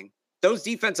rotating. Those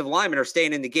defensive linemen are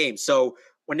staying in the game. So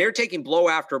when they're taking blow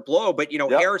after blow, but,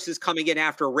 Harris is coming in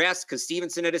after rest because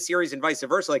Stevenson had a series and vice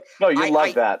versa. Like, no, you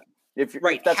love that. If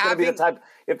that's going to be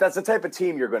if that's the type of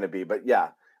team you're going to be, but yeah.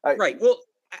 Right. Well,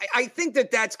 I think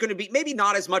that's going to be maybe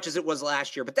not as much as it was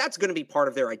last year, but that's going to be part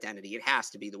of their identity. It has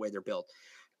to be the way they're built.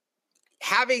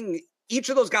 Having each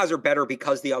of those guys are better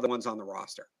because the other one's on the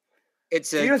roster.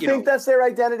 Do you think that's their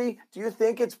identity? Do you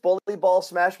think it's bully ball,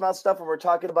 smash mouth stuff when we're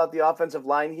talking about the offensive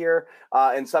line here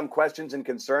and some questions and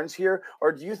concerns here?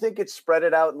 Or do you think it's spread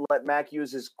it out and let Mac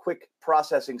use his quick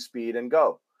processing speed and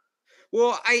go?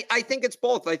 Well, I think it's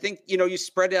both. I think, you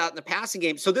spread it out in the passing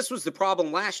game. So this was the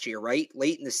problem last year, right?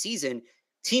 Late in the season,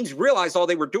 teams realized all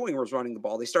they were doing was running the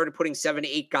ball. They started putting 7 to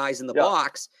 8 guys in the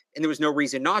box, and there was no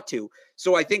reason not to.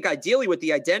 So I think ideally what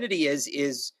the identity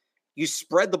is you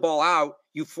spread the ball out,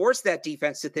 you force that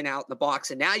defense to thin out in the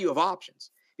box, and now you have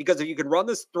options. Because if you can run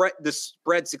this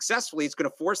spread successfully, it's going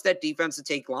to force that defense to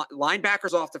take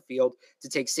linebackers off the field, to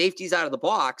take safeties out of the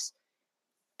box.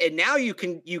 And now you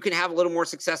can have a little more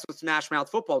success with smash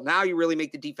mouth football. Now you really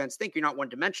make the defense think you're not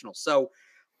one-dimensional. So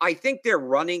I think their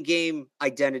running game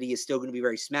identity is still going to be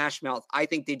very smash mouth. I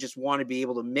think they just want to be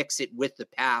able to mix it with the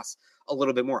pass a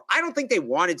little bit more. I don't think they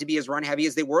wanted to be as run heavy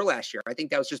as they were last year. I think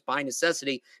that was just by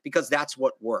necessity because that's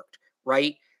what worked,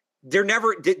 right?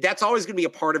 That's always going to be a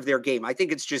part of their game. I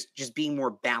think it's just being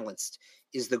more balanced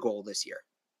is the goal this year.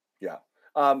 Yeah.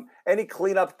 Any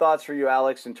cleanup thoughts for you,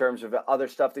 Alex, in terms of other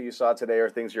stuff that you saw today or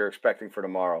things you're expecting for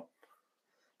tomorrow?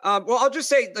 Well, I'll just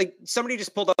say, like, somebody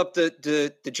just pulled up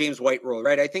the James White rule,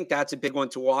 right? I think that's a big one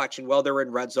to watch. And while they're in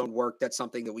red zone work, that's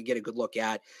something that we get a good look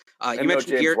at. You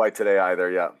mentioned James White today either,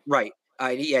 yeah. Right.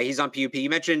 Yeah, he's on PUP. You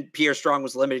mentioned Pierre Strong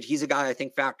was limited. He's a guy I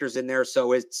think factors in there.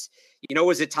 So it's,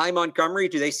 is it Ty Montgomery?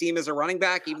 Do they see him as a running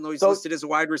back, even though he's listed as a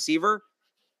wide receiver?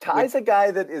 Ty's a guy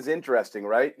that is interesting,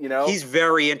 right? He's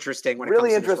very interesting when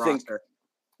really it comes to this roster.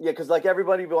 Yeah, because like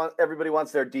everybody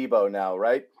wants their Debo now,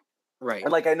 right? Right.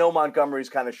 And like I know Montgomery's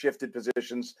kind of shifted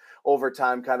positions over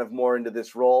time, kind of more into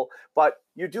this role, but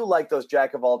you do like those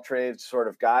jack of all trades sort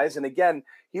of guys. And again,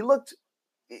 he looked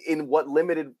in what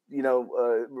limited,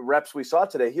 reps we saw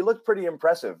today, he looked pretty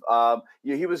impressive.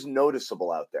 He was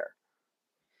noticeable out there.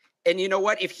 And you know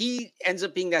what? If he ends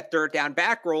up being that third down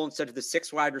back role instead of the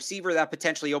 6th wide receiver, that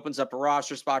potentially opens up a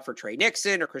roster spot for Trey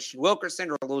Nixon or Christian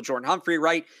Wilkerson or a little Jordan Humphrey,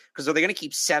 right? Because are they going to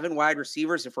keep 7 wide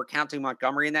receivers if we're counting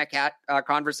Montgomery in that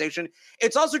conversation?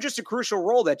 It's also just a crucial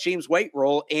role, that James White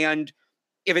role. And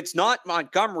if it's not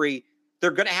Montgomery, they're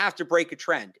going to have to break a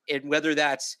trend. And whether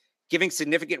that's giving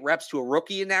significant reps to a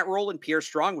rookie in that role, and Pierre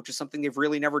Strong, which is something they've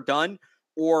really never done,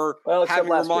 or having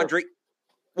Ramondre.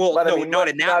 Well, but no, I mean, not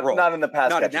in that role. Not in the pass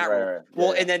not catching, in that right, role. right.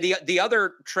 Well, yeah. And then the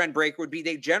other trend break would be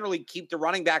they generally keep the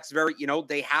running backs very,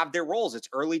 they have their roles. It's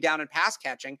early down and pass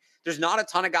catching. There's not a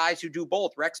ton of guys who do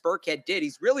both. Rex Burkhead did.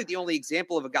 He's really the only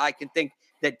example of a guy I can think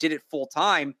that did it full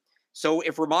time. So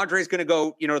if Ramondre is going to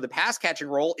go, the pass catching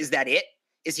role, is that it?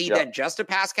 Is he then just a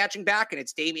pass catching back and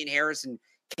it's Damian Harris and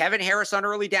Kevin Harris on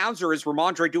early downs, or is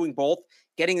Ramondre doing both,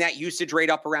 getting that usage rate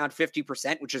up around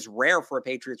 50%, which is rare for a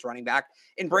Patriots running back,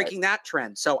 and breaking that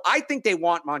trend? So I think they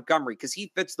want Montgomery because he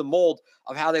fits the mold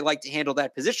of how they like to handle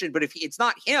that position. But if it's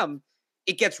not him,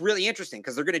 it gets really interesting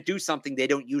because they're going to do something they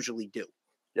don't usually do.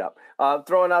 Yeah.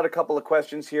 Throwing out a couple of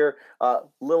questions here.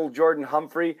 Little Jordan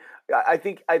Humphrey. I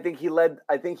think he led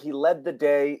the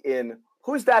day in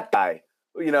who's that guy?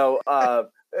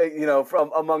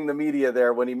 From among the media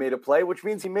there when he made a play, which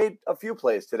means he made a few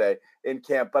plays today in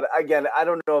camp. But again, I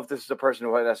don't know if this is a person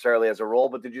who necessarily has a role,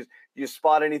 but did you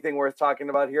spot anything worth talking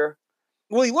about here?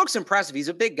 Well, he looks impressive. He's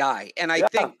a big guy. And I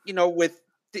think, with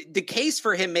the case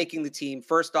for him making the team,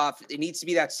 first off, it needs to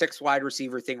be that 6 wide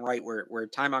receiver thing, right? Where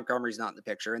Ty Montgomery's not in the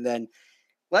picture. And then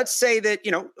let's say that,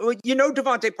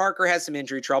 Devontae Parker has some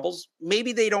injury troubles.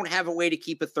 Maybe they don't have a way to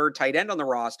keep a third tight end on the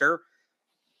roster.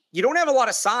 You don't have a lot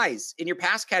of size in your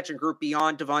pass catching group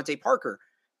beyond Devontae Parker.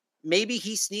 Maybe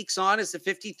he sneaks on as the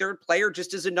 53rd player,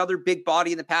 just as another big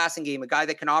body in the passing game, a guy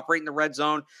that can operate in the red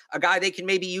zone, a guy they can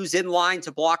maybe use in line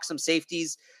to block some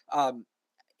safeties.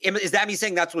 Is that me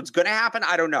saying that's what's going to happen?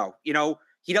 I don't know.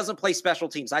 He doesn't play special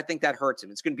teams. I think that hurts him.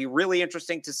 It's going to be really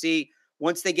interesting to see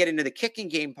once they get into the kicking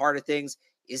game part of things.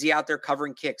 Is he out there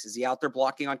covering kicks? Is he out there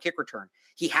blocking on kick return?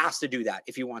 He has to do that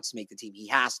if he wants to make the team. He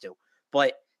has to.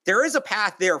 But there is a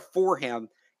path there for him.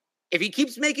 If he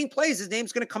keeps making plays, his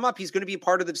name's going to come up. He's going to be a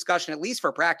part of the discussion, at least for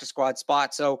a practice squad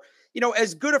spot. So,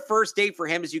 as good a first date for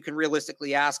him as you can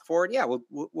realistically ask for. And yeah,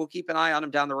 we'll keep an eye on him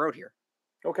down the road here.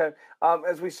 Okay.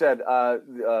 As we said,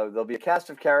 there'll be a cast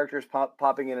of characters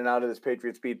popping in and out of this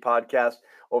Patriot Speed podcast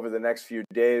over the next few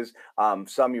days.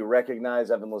 Some you recognize.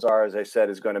 Evan Lazar, as I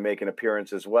said, is going to make an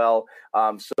appearance as well.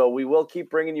 So we will keep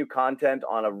bringing you content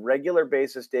on a regular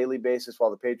basis, daily basis,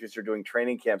 while the Patriots are doing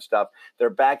training camp stuff.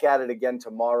 They're back at it again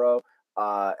tomorrow.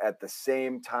 At the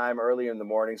same time early in the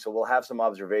morning. So we'll have some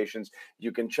observations.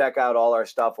 You can check out all our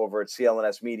stuff over at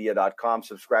clnsmedia.com.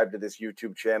 Subscribe to this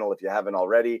YouTube channel if you haven't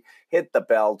already. Hit the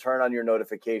bell, turn on your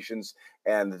notifications,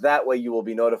 and that way you will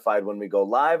be notified when we go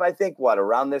live. I think,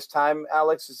 around this time,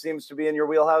 Alex, it seems to be in your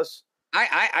wheelhouse?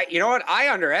 I you know what? I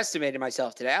underestimated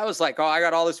myself today. I was like, I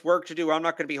got all this work to do. I'm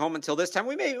not going to be home until this time.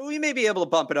 We may be able to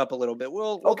bump it up a little bit.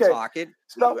 We'll talk it.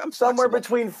 Somewhere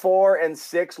between 4 and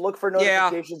 6. Look for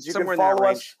notifications. You can follow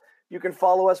us. You can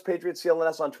follow us, Patriots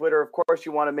CLNS, on Twitter. Of course,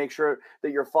 you want to make sure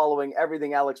that you're following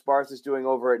everything Alex Barth is doing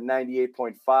over at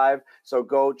 98.5. So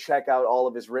go check out all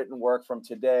of his written work from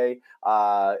today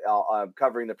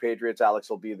covering the Patriots. Alex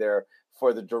will be there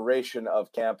for the duration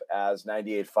of camp as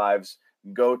 98.5's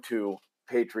go-to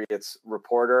Patriots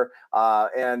reporter.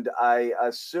 And I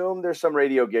assume there's some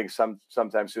radio gigs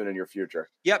sometime soon in your future.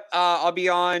 Yep. I'll be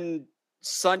on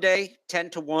Sunday,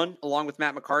 10 to 1, along with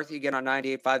Matt McCarthy again on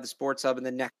 98.5 The Sports Hub, and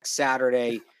then next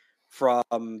Saturday from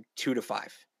 2 to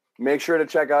 5. Make sure to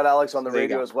check out Alex on the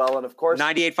radio as well. And of course,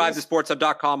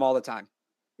 98.5thesportshub.com all the time.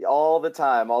 All the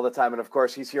time. And of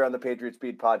course, he's here on the Patriots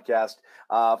Beat podcast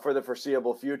for the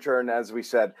foreseeable future. And as we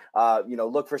said,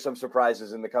 look for some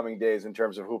surprises in the coming days in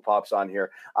terms of who pops on here.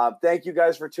 Thank you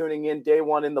guys for tuning in. Day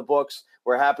one in the books.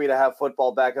 We're happy to have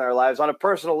football back in our lives. On a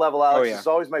personal level, Alex, This is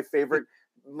always my favorite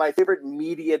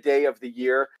media day of the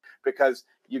year, because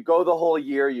you go the whole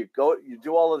year, you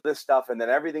do all of this stuff, and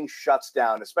then everything shuts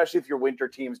down, especially if your winter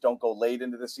teams don't go late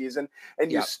into the season,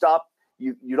 and you stop.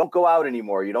 You don't go out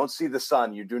anymore. You don't see the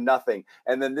sun. You do nothing.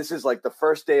 And then this is like the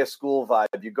first day of school vibe.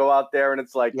 You go out there and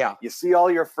it's like, you see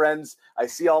all your friends. I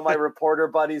see all my reporter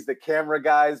buddies, the camera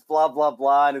guys, blah, blah,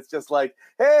 blah. And it's just like,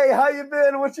 hey, how you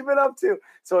been? What you been up to?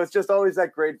 So it's just always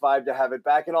that great vibe to have it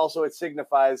back. And also it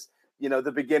signifies,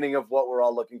 the beginning of what we're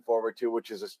all looking forward to, which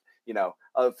is,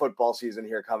 a football season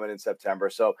here coming in September.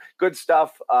 So good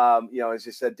stuff. As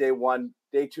you said, day one,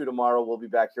 day two tomorrow, we'll be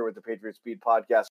back here with the Patriots Beat podcast.